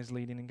lordship and his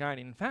leading and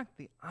guiding. In fact,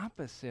 the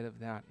opposite of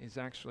that is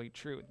actually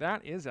true.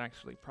 That is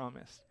actually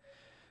promised.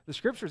 The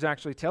Scriptures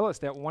actually tell us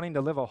that wanting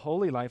to live a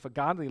holy life, a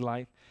godly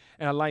life,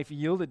 and a life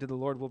yielded to the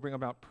Lord will bring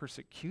about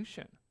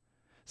persecution.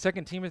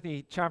 2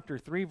 Timothy chapter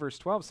 3, verse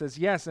 12 says,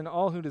 "Yes, and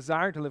all who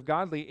desire to live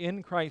godly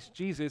in Christ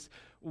Jesus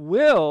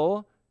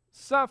will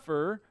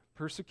suffer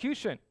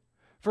persecution."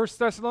 1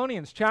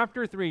 Thessalonians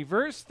chapter 3,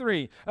 verse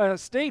 3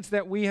 states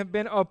that we have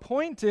been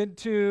appointed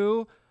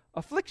to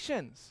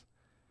afflictions.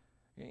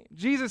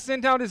 Jesus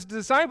sent out his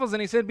disciples and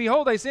he said,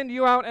 "Behold, I send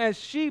you out as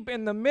sheep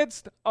in the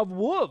midst of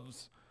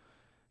wolves."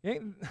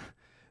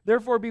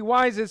 "Therefore be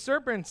wise as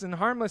serpents and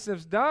harmless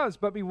as doves,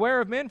 but beware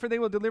of men, for they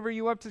will deliver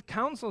you up to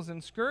councils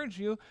and scourge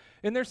you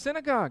in their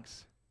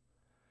synagogues."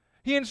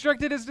 He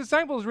instructed his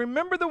disciples,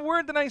 "Remember the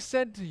word that I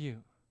said to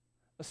you.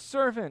 A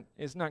servant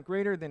is not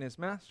greater than his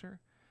master.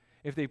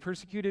 If they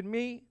persecuted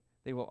me,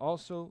 they will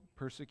also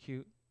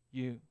persecute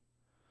you."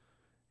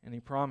 And he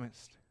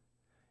promised,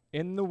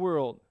 "In the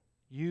world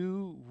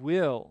you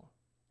will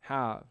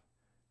have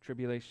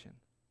tribulation.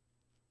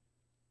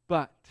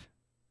 But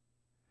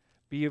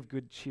be of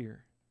good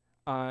cheer.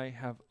 I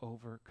have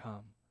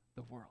overcome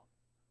the world."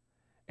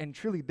 And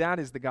truly, that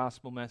is the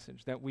gospel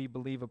message that we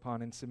believe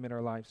upon and submit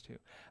our lives to.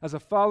 As a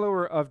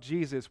follower of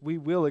Jesus, we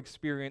will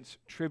experience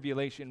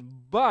tribulation,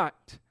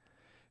 but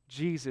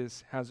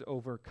Jesus has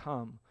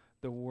overcome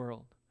the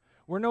world.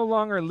 We're no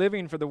longer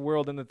living for the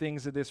world and the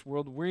things of this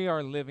world. We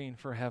are living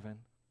for heaven.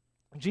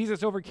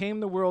 Jesus overcame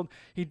the world.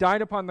 He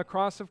died upon the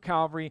cross of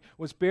Calvary,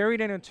 was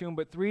buried in a tomb,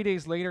 but 3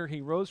 days later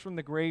he rose from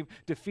the grave,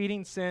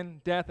 defeating sin,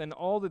 death, and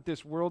all that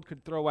this world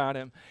could throw at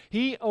him.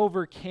 He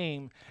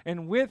overcame,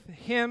 and with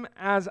him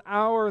as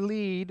our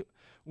lead,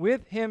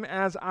 with him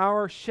as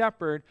our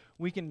shepherd,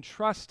 we can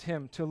trust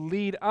him to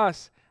lead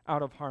us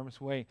out of harm's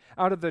way,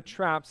 out of the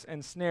traps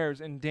and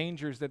snares and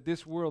dangers that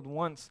this world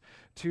wants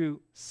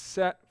to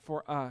set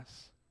for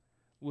us.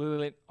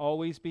 Will it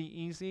always be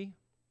easy?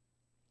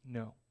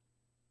 No.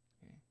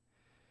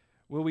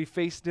 Will we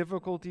face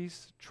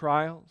difficulties,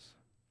 trials,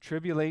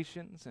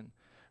 tribulations, and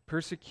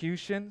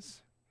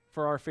persecutions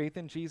for our faith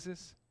in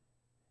Jesus?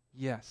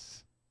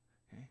 Yes.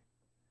 Okay.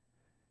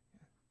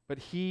 But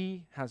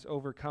he has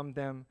overcome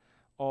them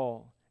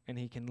all, and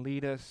he can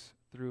lead us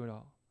through it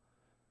all.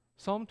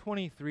 Psalm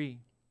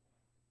 23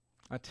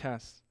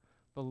 attests,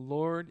 "The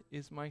Lord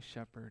is my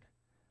shepherd,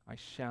 I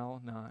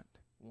shall not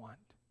want.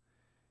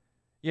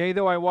 Yea,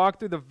 though I walk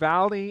through the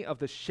valley of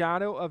the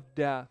shadow of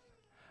death,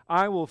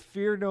 I will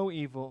fear no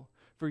evil,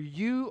 for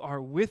you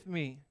are with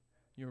me,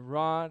 your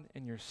rod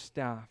and your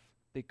staff,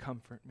 they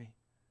comfort me."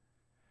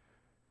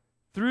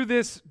 Through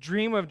this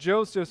dream of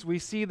Joseph's, we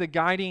see the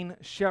guiding,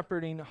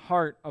 shepherding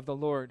heart of the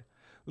Lord,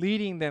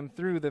 leading them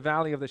through the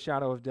valley of the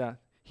shadow of death.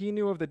 He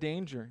knew of the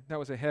danger that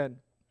was ahead,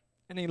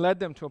 and he led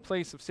them to a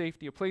place of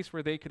safety, a place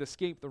where they could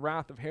escape the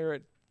wrath of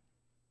Herod.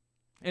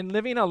 And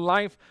living a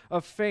life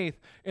of faith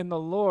in the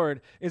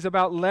Lord is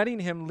about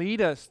letting him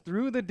lead us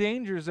through the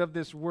dangers of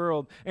this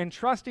world and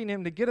trusting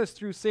him to get us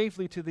through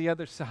safely to the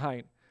other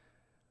side,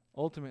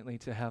 ultimately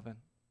to heaven.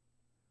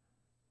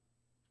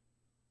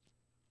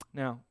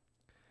 Now,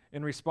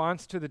 in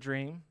response to the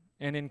dream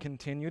and in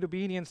continued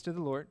obedience to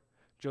the Lord,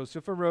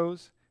 Joseph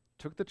arose,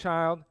 took the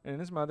child and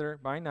his mother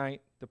by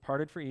night,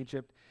 departed for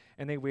Egypt,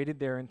 and they waited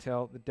there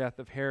until the death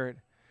of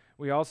Herod.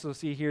 We also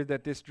see here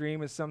that this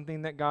dream is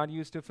something that God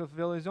used to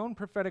fulfill his own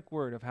prophetic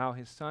word of how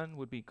his son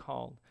would be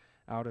called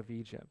out of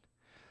Egypt.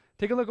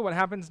 Take a look at what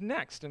happens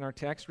next in our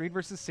text. Read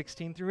verses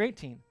 16 through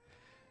 18.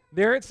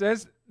 There it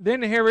says,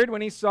 "Then Herod,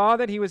 when he saw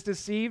that he was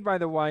deceived by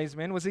the wise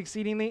men, was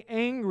exceedingly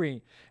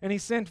angry, and he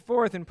sent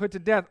forth and put to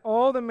death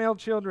all the male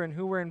children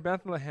who were in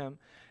Bethlehem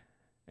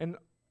and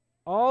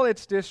all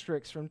its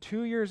districts from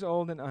 2 years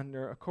old and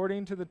under,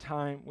 according to the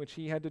time which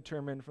he had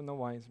determined from the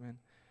wise men.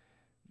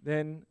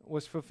 Then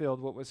was fulfilled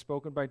what was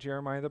spoken by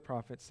Jeremiah the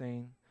prophet,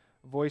 saying,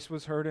 a voice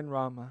was heard in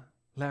Ramah,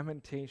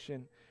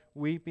 lamentation,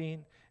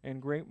 weeping,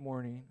 and great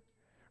mourning.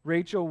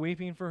 Rachel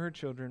weeping for her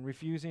children,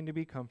 refusing to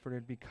be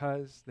comforted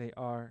because they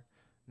are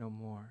no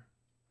more."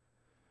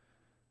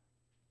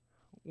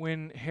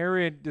 When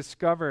Herod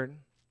discovered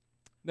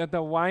that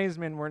the wise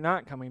men were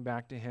not coming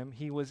back to him,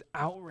 he was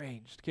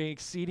outraged,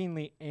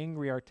 exceedingly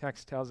angry, our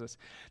text tells us.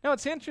 Now,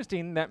 it's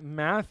interesting that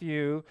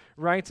Matthew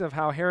writes of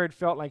how Herod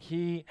felt like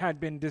he had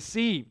been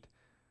deceived,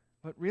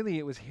 but really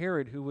it was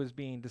Herod who was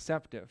being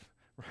deceptive,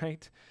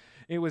 right?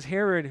 It was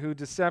Herod who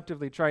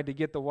deceptively tried to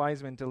get the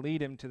wise men to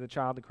lead him to the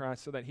child of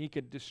Christ so that he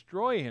could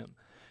destroy him.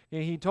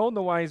 He told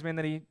the wise men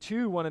that he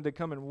too wanted to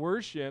come and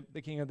worship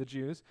the King of the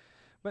Jews,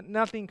 but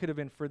nothing could have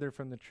been further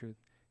from the truth.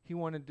 He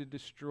wanted to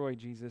destroy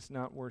Jesus,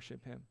 not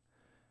worship him.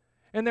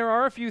 And there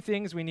are a few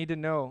things we need to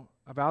know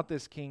about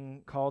this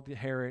king called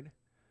Herod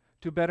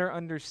to better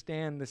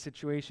understand the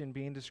situation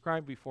being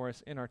described before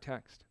us in our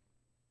text.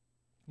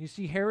 You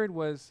see, Herod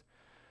was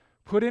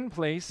put in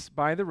place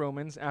by the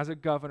Romans as a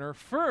governor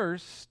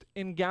first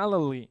in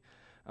Galilee,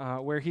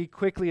 where he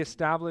quickly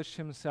established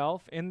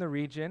himself in the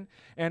region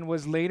and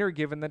was later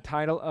given the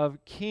title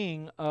of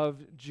King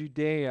of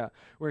Judea,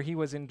 where he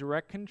was in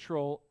direct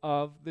control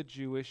of the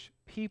Jewish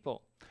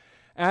people.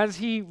 As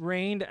he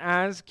reigned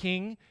as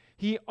king,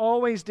 he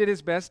always did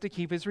his best to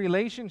keep his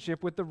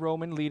relationship with the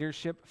Roman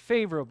leadership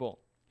favorable.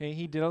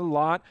 He did a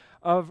lot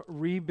of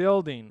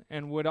rebuilding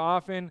and would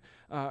often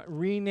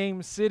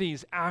rename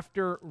cities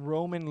after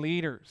Roman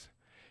leaders.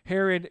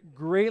 Herod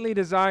greatly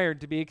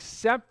desired to be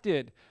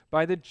accepted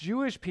by the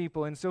Jewish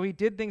people, and so he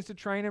did things to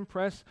try and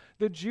impress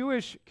the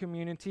Jewish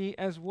community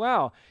as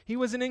well. He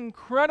was an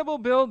incredible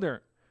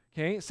builder.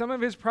 Some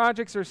of his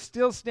projects are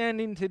still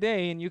standing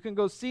today, and you can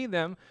go see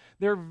them.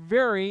 They're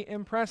very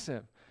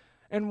impressive.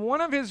 And one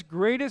of his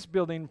greatest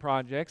building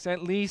projects,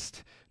 at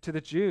least to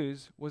the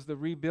Jews, was the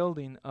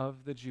rebuilding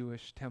of the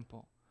Jewish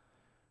temple.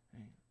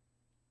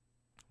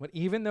 But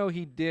even though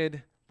he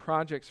did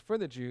projects for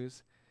the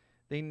Jews,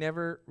 they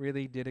never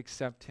really did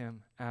accept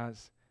him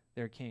as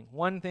their king.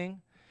 One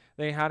thing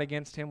they had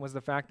against him was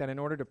the fact that in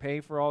order to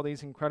pay for all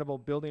these incredible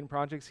building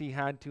projects, he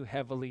had to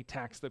heavily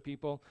tax the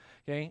people.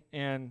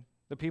 And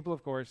the people,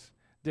 of course,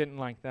 didn't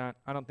like that.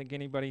 I don't think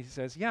anybody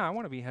says, yeah, I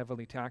want to be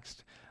heavily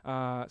taxed.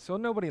 So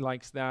nobody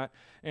likes that.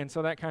 And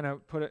so that kind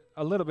of put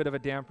a little bit of a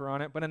damper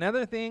on it. But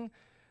another thing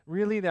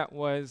really that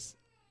was,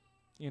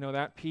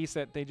 that piece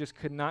that they just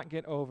could not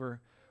get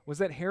over was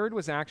that Herod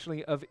was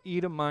actually of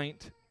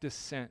Edomite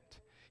descent.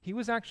 He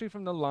was actually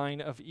from the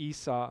line of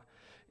Esau.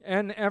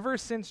 And ever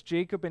since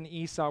Jacob and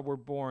Esau were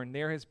born,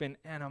 there has been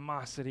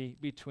animosity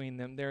between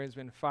them. There has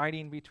been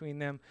fighting between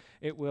them.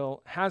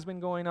 Has been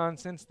going on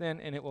since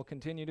then, and it will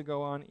continue to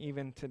go on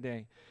even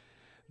today.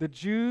 The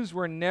Jews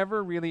were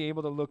never really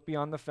able to look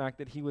beyond the fact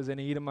that he was an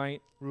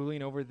Edomite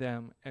ruling over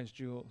them as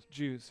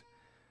Jews.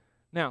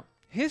 Now,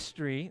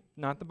 history,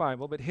 not the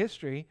Bible, but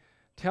history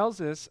tells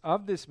us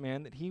of this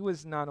man that he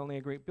was not only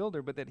a great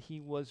builder, but that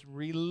he was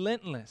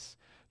relentless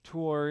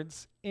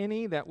towards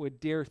any that would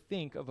dare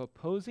think of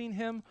opposing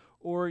him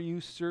or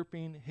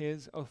usurping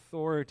his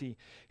authority.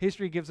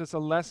 History gives us a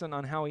lesson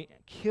on how he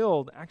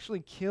actually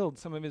killed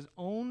some of his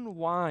own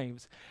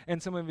wives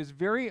and some of his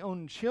very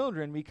own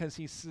children because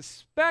he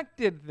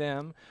suspected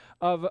them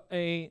of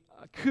a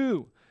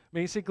coup.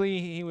 Basically,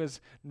 he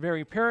was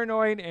very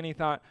paranoid and he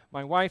thought,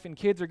 my wife and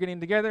kids are getting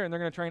together and they're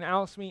going to try and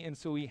oust me, and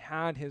so he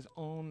had his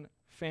own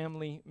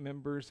family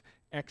members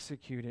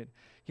executed.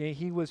 Okay,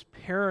 he was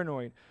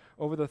paranoid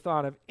over the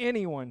thought of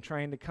anyone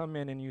trying to come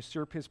in and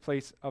usurp his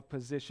place of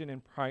position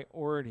and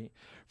priority.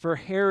 For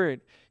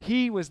Herod,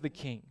 he was the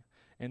king,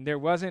 and there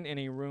wasn't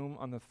any room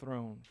on the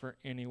throne for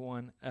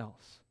anyone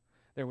else.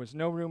 There was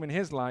no room in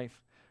his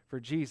life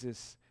for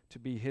Jesus to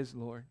be his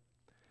Lord.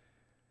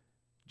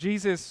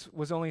 Jesus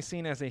was only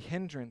seen as a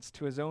hindrance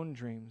to his own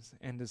dreams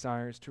and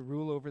desires to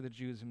rule over the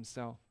Jews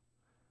himself.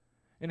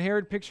 And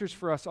Herod pictures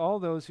for us all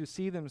those who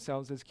see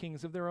themselves as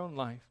kings of their own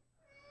life,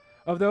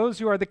 of those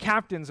who are the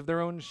captains of their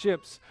own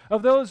ships,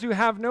 of those who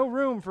have no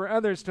room for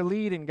others to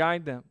lead and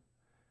guide them.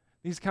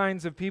 These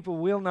kinds of people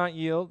will not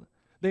yield.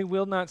 They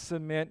will not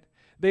submit.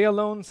 They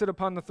alone sit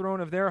upon the throne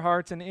of their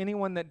hearts, and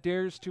anyone that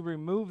dares to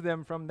remove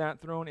them from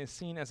that throne is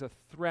seen as a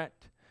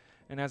threat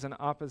and as an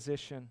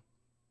opposition.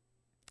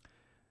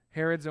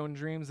 Herod's own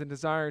dreams and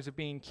desires of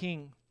being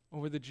king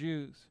over the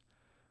Jews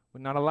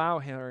would not allow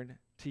Herod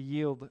to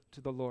yield to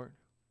the Lord.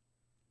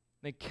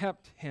 They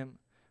kept him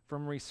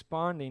from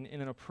responding in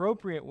an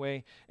appropriate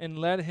way and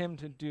led him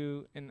to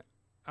do an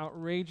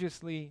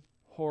outrageously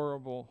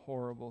horrible,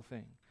 horrible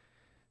thing,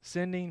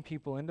 sending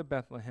people into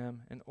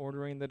Bethlehem and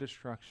ordering the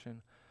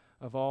destruction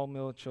of all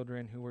male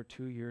children who were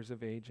 2 years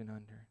of age and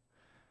under.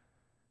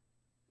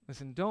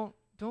 Listen, don't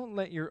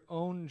let your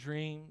own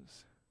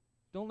dreams,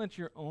 don't let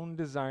your own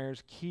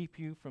desires keep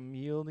you from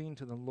yielding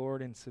to the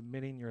Lord and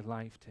submitting your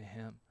life to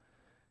him.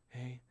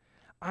 Okay?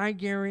 I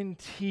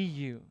guarantee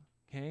you,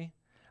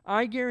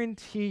 I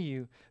guarantee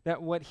you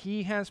that what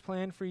he has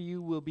planned for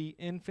you will be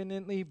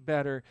infinitely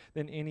better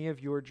than any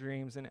of your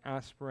dreams and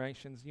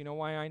aspirations. You know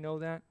why I know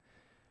that?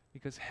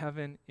 Because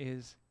heaven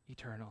is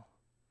eternal.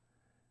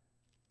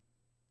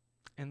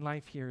 And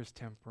life here is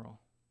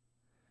temporal.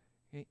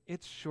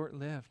 It's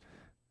short-lived.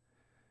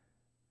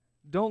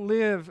 Don't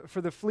live for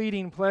the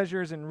fleeting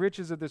pleasures and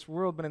riches of this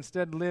world, but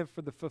instead live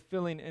for the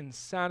fulfilling and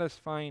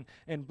satisfying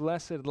and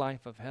blessed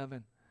life of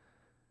heaven.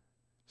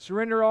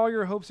 Surrender all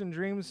your hopes and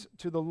dreams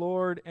to the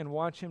Lord and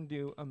watch him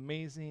do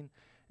amazing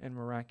and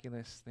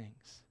miraculous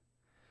things.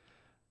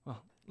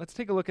 Well, let's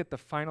take a look at the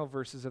final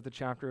verses of the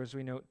chapter as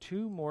we note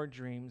two more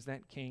dreams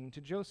that came to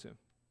Joseph.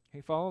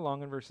 Okay, follow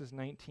along in verses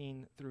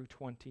 19 through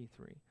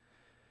 23. It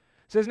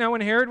says, Now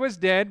when Herod was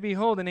dead,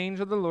 behold, an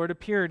angel of the Lord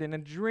appeared in a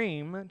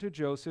dream to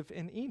Joseph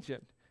in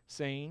Egypt,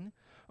 saying,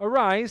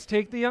 Arise,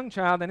 take the young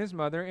child and his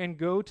mother, and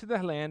go to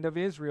the land of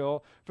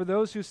Israel, for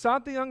those who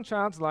sought the young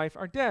child's life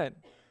are dead.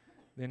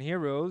 Then he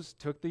arose,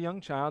 took the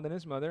young child and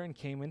his mother, and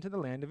came into the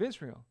land of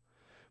Israel.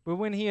 But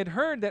when he had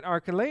heard that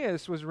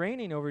Archelaus was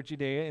reigning over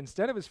Judea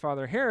instead of his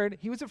father Herod,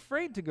 he was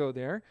afraid to go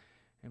there,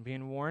 and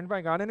being warned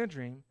by God in a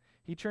dream,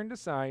 he turned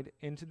aside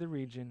into the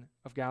region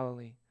of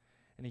Galilee.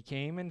 And he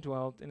came and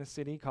dwelt in a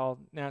city called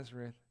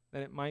Nazareth,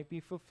 that it might be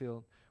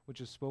fulfilled, which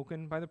is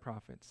spoken by the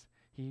prophets,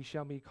 He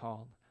shall be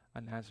called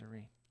a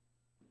Nazarene.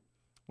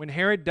 When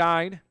Herod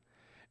died,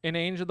 an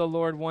angel of the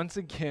Lord once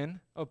again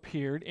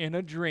appeared in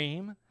a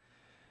dream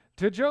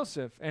to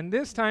Joseph, and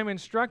this time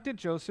instructed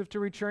Joseph to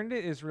return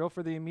to Israel,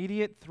 for the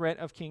immediate threat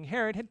of King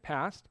Herod had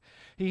passed.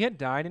 He had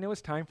died, and it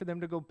was time for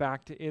them to go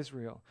back to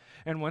Israel.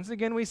 And once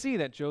again, we see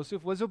that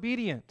Joseph was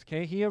obedient.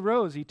 Okay, he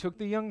arose, he took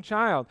the young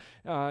child,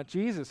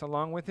 Jesus,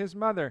 along with his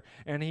mother,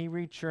 and he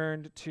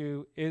returned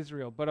to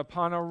Israel. But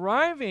upon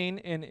arriving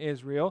in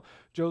Israel,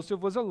 Joseph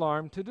was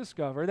alarmed to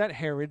discover that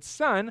Herod's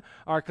son,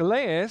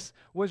 Archelaus,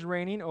 was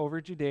reigning over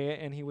Judea,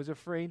 and he was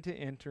afraid to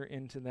enter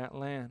into that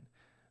land.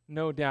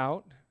 No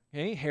doubt,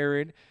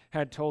 Herod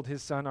had told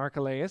his son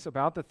Archelaus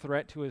about the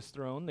threat to his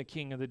throne, the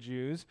king of the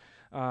Jews.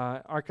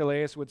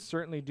 Archelaus would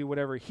certainly do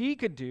whatever he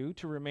could do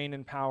to remain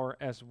in power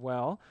as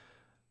well.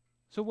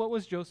 So what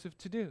was Joseph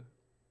to do?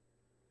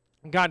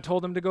 God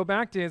told him to go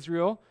back to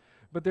Israel,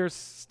 but there's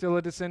still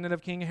a descendant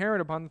of King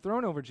Herod upon the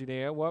throne over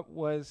Judea. What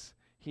was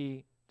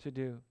he to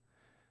do?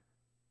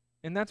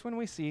 And that's when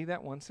we see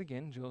that once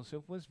again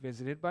Joseph was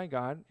visited by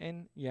God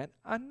in yet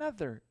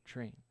another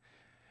dream.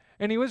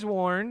 And he was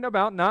warned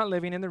about not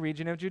living in the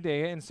region of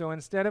Judea, and so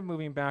instead of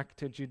moving back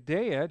to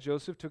Judea,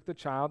 Joseph took the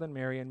child and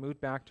Mary and moved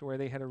back to where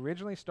they had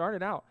originally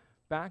started out,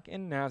 back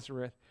in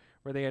Nazareth,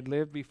 where they had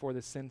lived before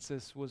the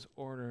census was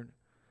ordered.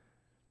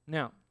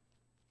 Now,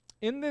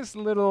 in this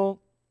little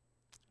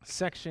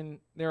section,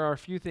 there are a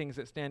few things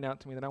that stand out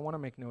to me that I want to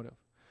make note of.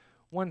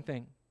 One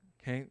thing,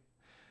 okay,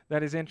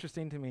 that is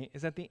interesting to me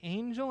is that the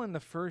angel in the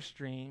first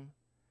dream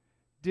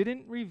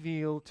didn't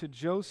reveal to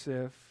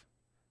Joseph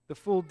the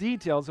full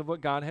details of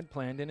what God had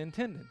planned and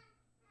intended.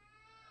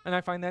 And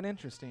I find that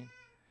interesting.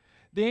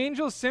 The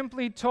angel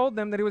simply told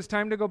them that it was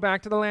time to go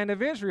back to the land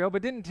of Israel,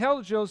 but didn't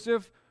tell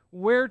Joseph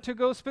where to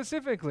go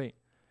specifically.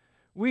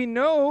 We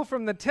know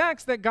from the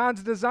text that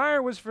God's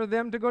desire was for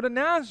them to go to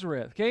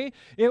Nazareth, okay?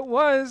 It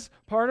was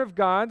part of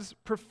God's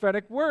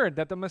prophetic word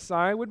that the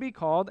Messiah would be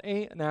called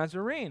a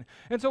Nazarene.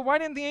 And so why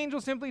didn't the angel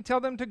simply tell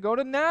them to go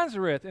to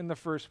Nazareth in the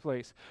first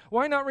place?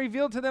 Why not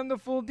reveal to them the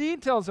full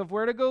details of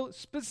where to go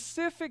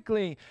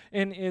specifically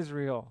in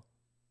Israel?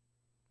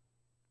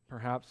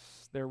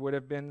 Perhaps there would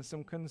have been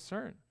some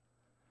concern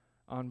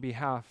on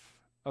behalf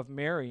of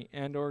Mary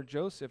and or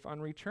Joseph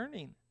on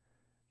returning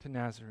to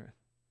Nazareth.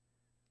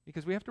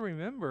 Because we have to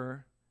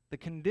remember the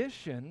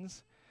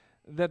conditions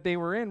that they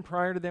were in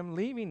prior to them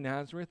leaving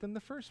Nazareth in the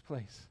first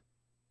place.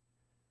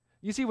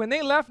 You see, when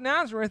they left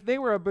Nazareth, they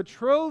were a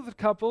betrothed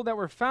couple that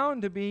were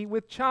found to be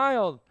with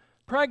child,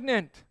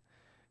 pregnant.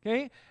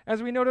 Okay?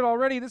 As we noted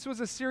already, this was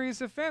a serious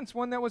offense,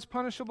 one that was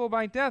punishable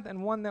by death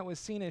and one that was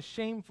seen as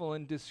shameful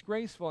and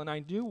disgraceful. And I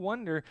do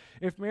wonder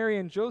if Mary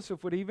and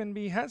Joseph would even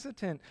be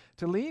hesitant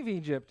to leave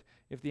Egypt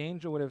if the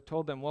angel would have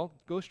told them, well,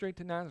 go straight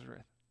to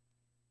Nazareth.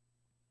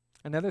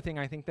 Another thing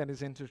I think that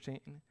is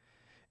interesting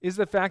is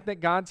the fact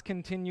that God's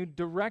continued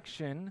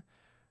direction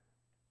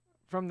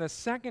from the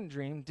second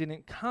dream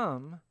didn't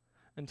come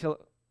until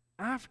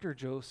after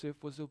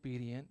Joseph was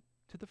obedient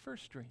to the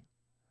first dream.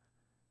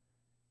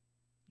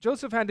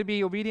 Joseph had to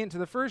be obedient to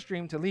the first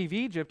dream to leave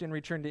Egypt and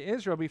return to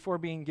Israel before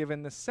being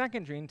given the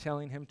second dream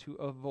telling him to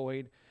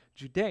avoid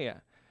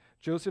Judea.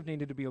 Joseph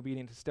needed to be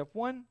obedient to step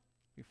 1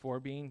 before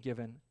being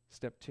given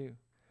step 2.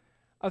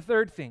 A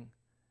third thing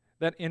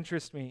that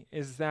interests me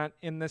is that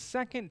in the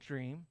second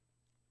dream,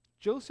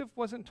 Joseph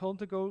wasn't told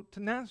to go to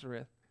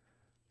Nazareth,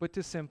 but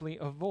to simply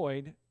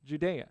avoid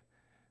Judea.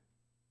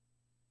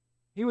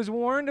 He was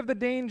warned of the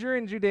danger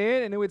in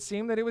Judea, and it would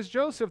seem that it was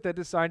Joseph that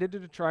decided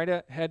to try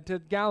to head to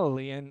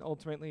Galilee and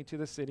ultimately to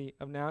the city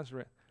of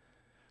Nazareth.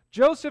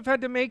 Joseph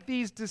had to make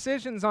these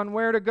decisions on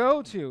where to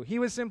go to. He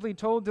was simply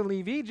told to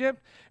leave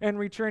Egypt and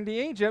return to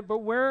Egypt,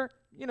 but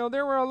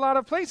there were a lot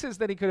of places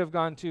that he could have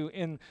gone to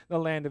in the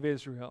land of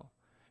Israel.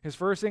 His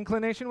first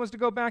inclination was to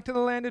go back to the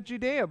land of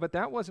Judea, but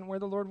that wasn't where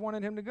the Lord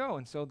wanted him to go,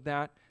 and so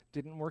that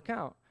didn't work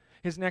out.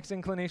 His next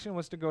inclination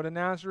was to go to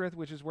Nazareth,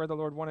 which is where the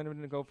Lord wanted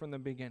him to go from the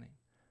beginning.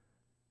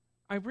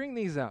 I bring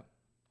these up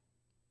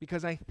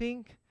because I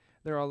think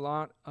there are a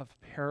lot of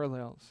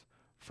parallels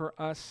for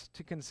us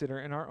to consider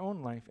in our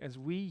own life as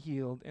we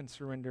yield and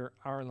surrender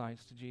our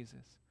lives to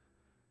Jesus.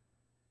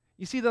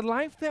 You see, the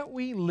life that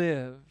we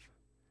live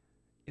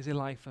is a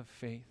life of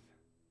faith.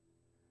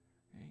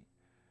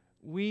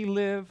 We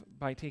live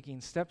by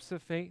taking steps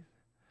of faith,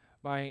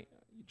 by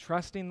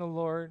trusting the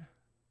Lord,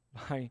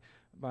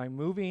 by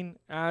moving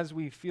as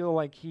we feel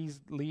like He's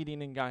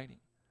leading and guiding.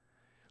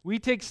 We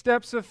take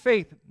steps of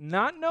faith,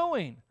 not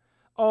knowing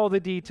all the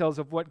details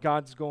of what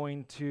God's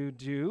going to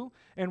do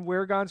and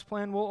where God's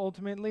plan will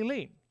ultimately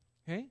lead.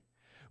 Okay?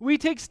 We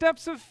take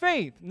steps of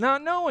faith,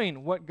 not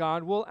knowing what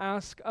God will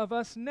ask of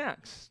us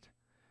next.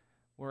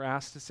 We're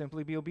asked to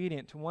simply be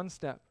obedient to one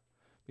step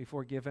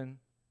before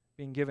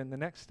being given the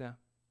next step.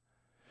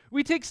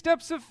 We take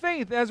steps of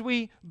faith as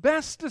we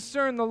best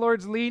discern the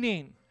Lord's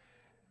leading.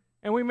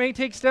 And we may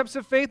take steps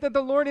of faith that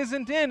the Lord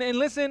isn't in. And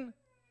listen,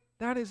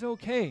 that is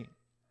okay.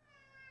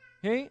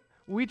 Okay?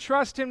 We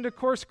trust Him to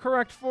course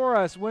correct for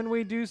us when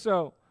we do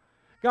so.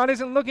 God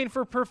isn't looking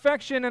for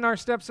perfection in our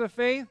steps of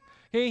faith.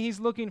 Okay? He's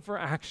looking for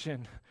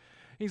action.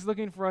 He's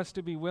looking for us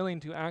to be willing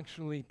to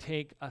actually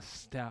take a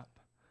step.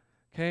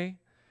 Okay?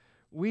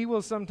 We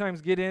will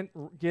sometimes get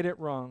it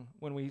wrong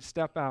when we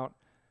step out.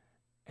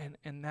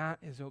 And that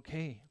is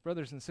okay.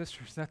 Brothers and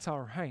sisters, that's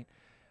all right.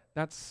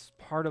 That's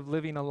part of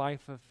living a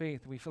life of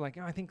faith. We feel like,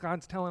 I think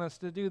God's telling us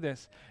to do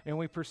this. And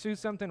we pursue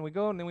something, we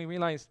go, and then we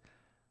realize,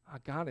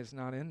 God is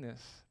not in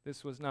this.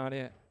 This was not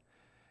it.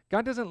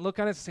 God doesn't look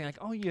at us and say, like,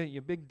 oh,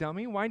 you big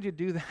dummy, why'd you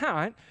do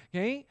that?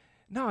 Okay?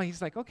 No,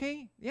 He's like,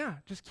 okay, yeah,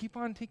 just keep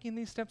on taking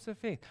these steps of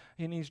faith.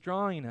 And He's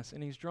drawing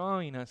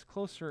us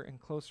closer and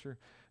closer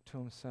to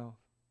Himself.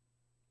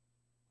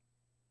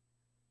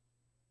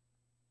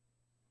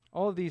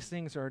 All of these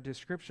things are a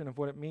description of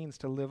what it means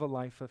to live a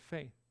life of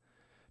faith,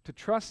 to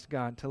trust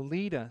God, to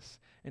lead us,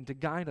 and to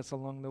guide us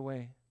along the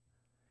way.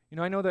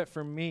 I know that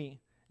for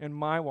me, in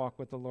my walk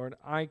with the Lord,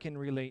 I can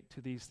relate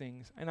to these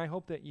things, and I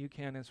hope that you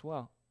can as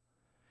well.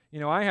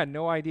 I had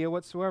no idea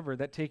whatsoever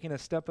that taking a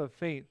step of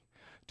faith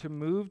to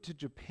move to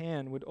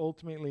Japan would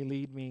ultimately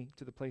lead me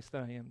to the place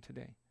that I am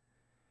today.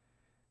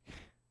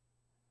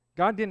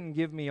 God didn't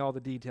give me all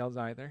the details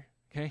either,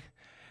 okay?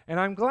 And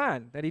I'm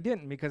glad that He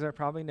didn't, because I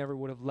probably never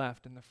would have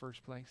left in the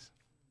first place.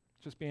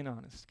 Just being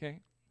honest,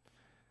 okay?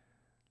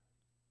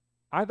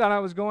 I thought I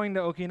was going to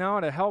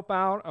Okinawa to help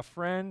out a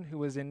friend who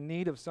was in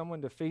need of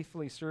someone to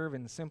faithfully serve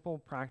in simple,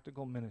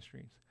 practical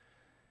ministries.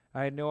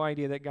 I had no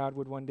idea that God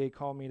would one day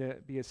call me to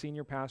be a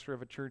senior pastor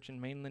of a church in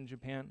mainland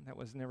Japan. That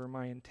was never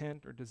my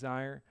intent or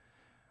desire.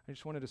 I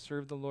just wanted to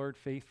serve the Lord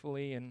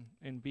faithfully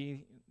and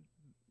be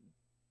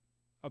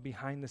a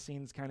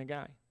behind-the-scenes kind of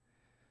guy.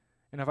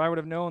 And if I would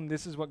have known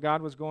this is what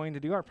God was going to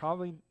do, I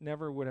probably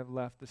never would have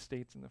left the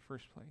States in the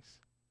first place.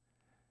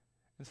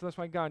 And so that's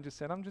why God just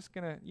said, I'm just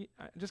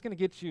gonna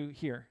get you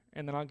here,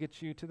 and then I'll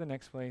get you to the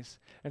next place,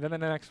 and then the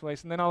next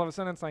place, and then all of a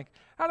sudden it's like,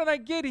 how did I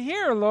get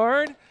here,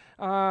 Lord?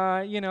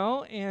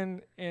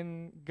 And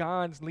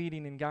God's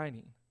leading and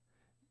guiding.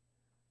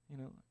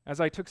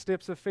 As I took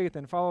steps of faith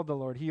and followed the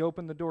Lord, He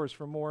opened the doors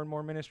for more and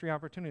more ministry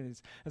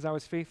opportunities. As I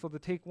was faithful to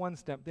take one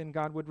step, then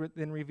God would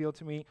then reveal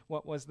to me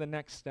what was the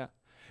next step.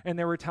 And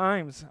there were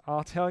times,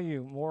 I'll tell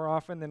you, more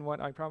often than what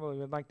I probably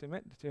would like to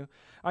admit to,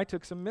 I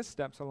took some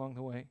missteps along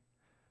the way.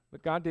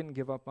 But God didn't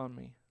give up on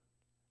me,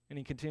 and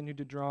He continued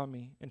to draw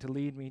me and to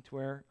lead me to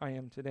where I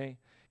am today.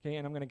 Okay,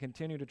 and I'm going to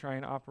continue to try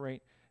and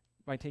operate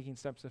by taking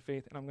steps of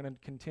faith, and I'm going to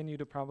continue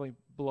to probably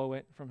blow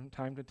it from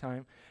time to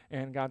time,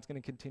 and God's going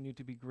to continue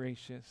to be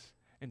gracious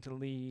and to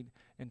lead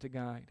and to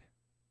guide.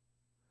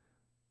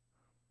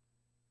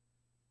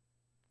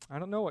 I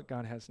don't know what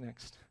God has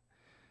next.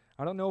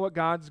 I don't know what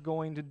God's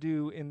going to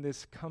do in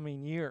this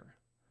coming year.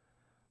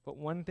 But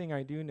one thing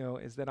I do know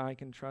is that I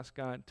can trust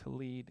God to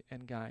lead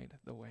and guide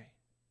the way.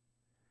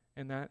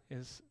 And that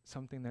is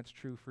something that's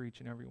true for each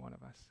and every one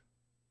of us.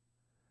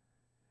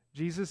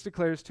 Jesus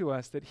declares to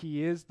us that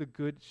He is the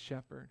good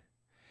shepherd.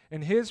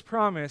 And His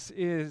promise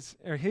is,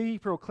 or He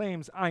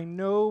proclaims, I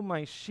know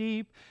my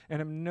sheep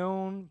and am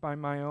known by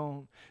my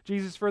own.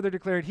 Jesus further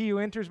declared, He who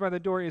enters by the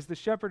door is the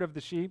shepherd of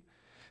the sheep.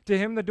 To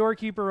him the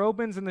doorkeeper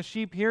opens, and the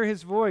sheep hear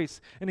his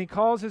voice, and he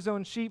calls his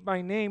own sheep by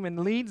name and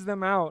leads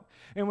them out.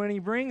 And when he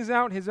brings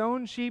out his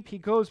own sheep, he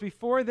goes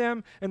before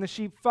them, and the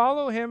sheep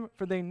follow him,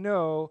 for they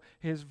know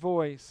his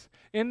voice.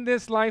 In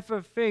this life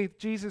of faith,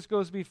 Jesus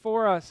goes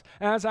before us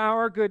as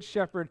our good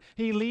shepherd.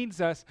 He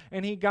leads us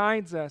and He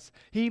guides us.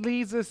 He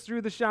leads us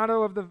through the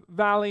shadow of the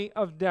valley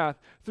of death,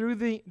 through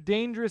the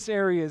dangerous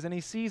areas, and He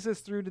sees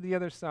us through to the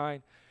other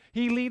side.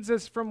 He leads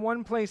us from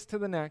one place to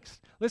the next.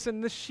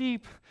 Listen, the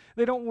sheep,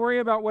 they don't worry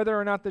about whether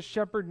or not the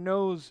shepherd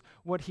knows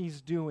what he's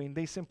doing.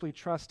 They simply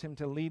trust Him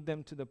to lead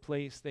them to the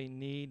place they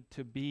need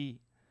to be.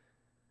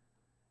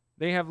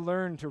 They have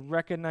learned to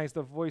recognize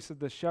the voice of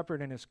the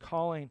shepherd and His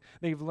calling.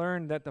 They've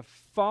learned that the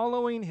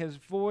following His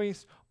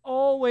voice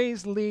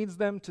always leads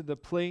them to the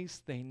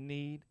place they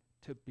need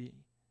to be.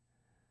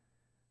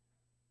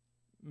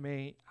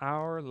 May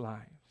our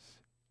lives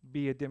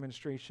be a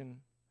demonstration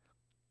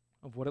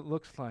of what it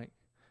looks like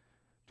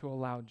to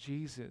allow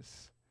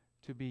Jesus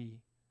to be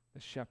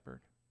the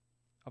shepherd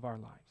of our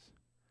lives,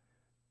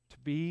 to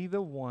be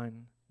the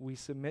one we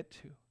submit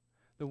to,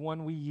 the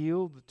one we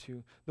yield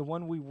to, the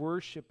one we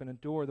worship and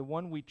adore, the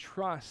one we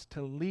trust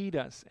to lead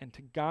us and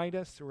to guide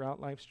us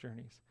throughout life's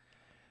journeys.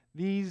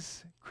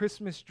 These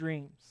Christmas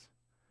dreams,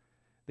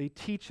 they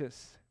teach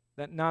us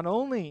that not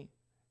only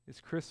is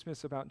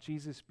Christmas about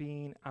Jesus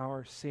being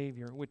our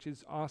Savior, which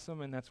is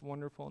awesome and that's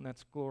wonderful and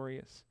that's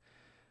glorious,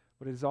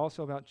 but it is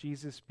also about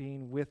Jesus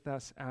being with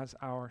us as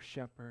our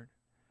shepherd,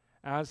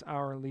 as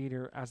our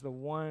leader, as the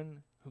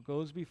one who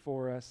goes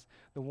before us,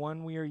 the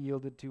one we are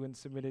yielded to and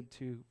submitted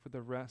to for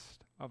the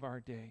rest of our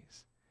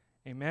days.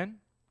 Amen?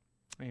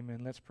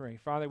 Amen. Let's pray.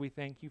 Father, we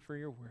thank You for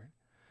Your word.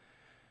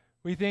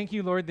 We thank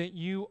You, Lord, that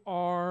You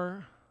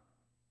are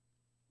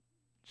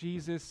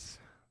Jesus.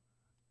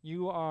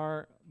 You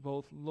are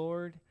both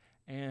Lord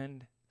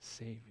and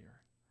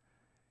Savior.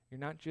 You're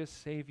not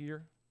just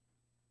Savior,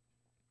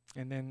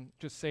 and then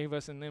just save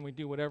us, and then we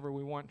do whatever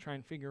we want, try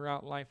and figure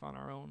out life on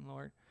our own,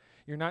 Lord.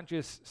 You're not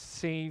just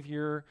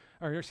Savior,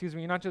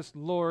 you're not just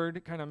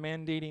Lord, kind of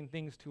mandating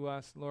things to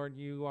us, Lord.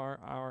 You are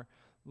our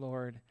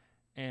Lord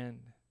and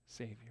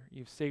Savior.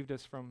 You've saved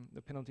us from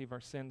the penalty of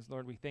our sins,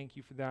 Lord. We thank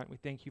You for that. We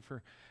thank You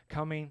for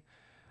coming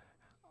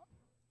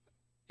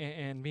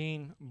and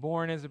being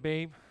born as a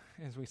babe,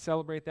 as we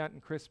celebrate that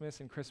in Christmas.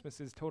 And Christmas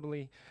is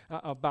totally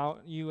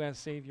about You as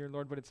Savior,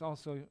 Lord, but it's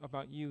also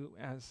about You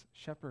as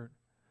shepherd,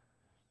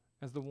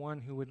 as the one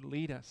who would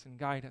lead us and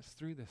guide us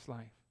through this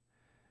life.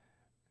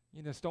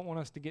 You just don't want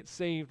us to get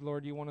saved,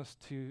 Lord. You want us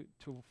to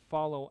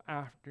follow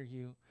after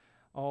You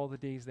all the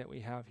days that we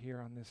have here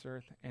on this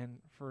earth and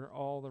for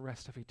all the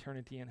rest of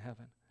eternity in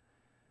heaven.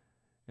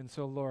 And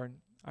so, Lord,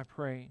 I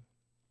pray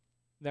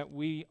that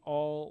we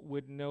all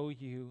would know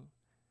You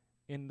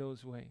in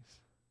those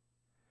ways,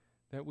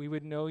 that we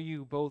would know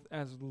You both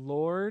as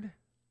Lord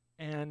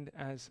and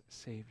as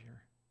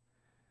Savior,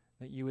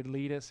 that You would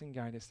lead us and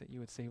guide us, that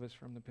You would save us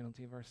from the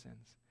penalty of our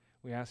sins.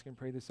 We ask and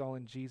pray this all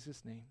in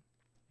Jesus' name.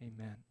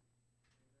 Amen.